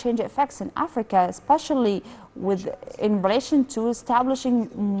climate change effects in Africa, especially in relation to establishing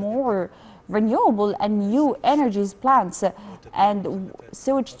more renewable and new energies plants and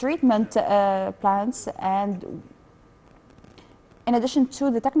sewage treatment plants, and in addition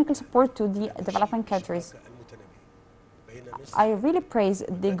to the technical support to the developing countries. I really praise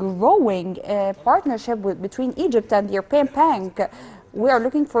the growing partnership between Egypt and the European Bank. We are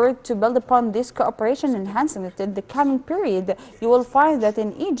looking forward to build upon this cooperation, enhancing it in the coming period. You will find that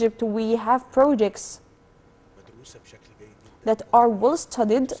in Egypt we have projects that are well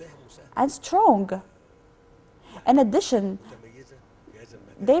studied and strong. In addition,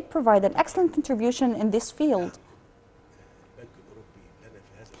 they provide an excellent contribution in this field.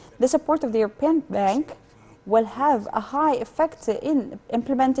 The support of the European Bank will have a high effect in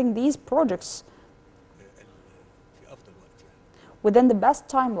implementing these projects within the best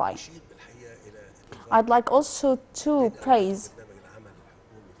timeline. I'd like also to praise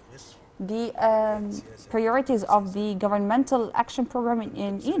the priorities of the governmental action program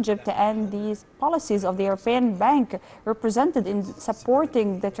in Egypt and the policies of the European Bank represented in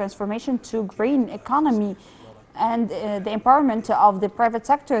supporting the transformation to green economy and the empowerment of the private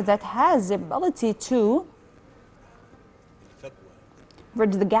sector that has the ability to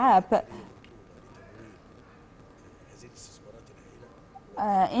bridge the gap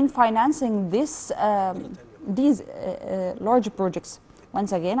in financing these large projects.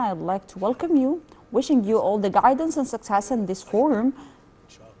 Once again, I would like to welcome you, wishing you all the guidance and success in this forum.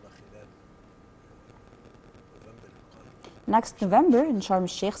 Next November in Sharm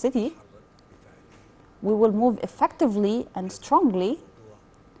el-Sheikh city, we will move effectively and strongly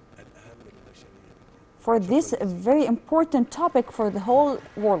for this very important topic for the whole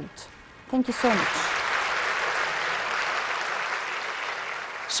world. Thank you so much.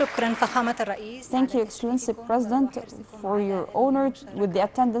 Thank you, Excellency President, for your honor with the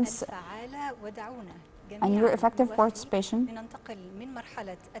attendance and your effective participation.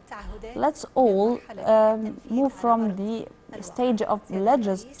 Let's all move from the stage of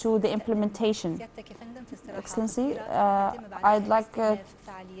pledges to the implementation. Excellency, I'd like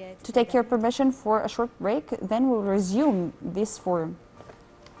to take your permission for a short break, then we'll resume this forum.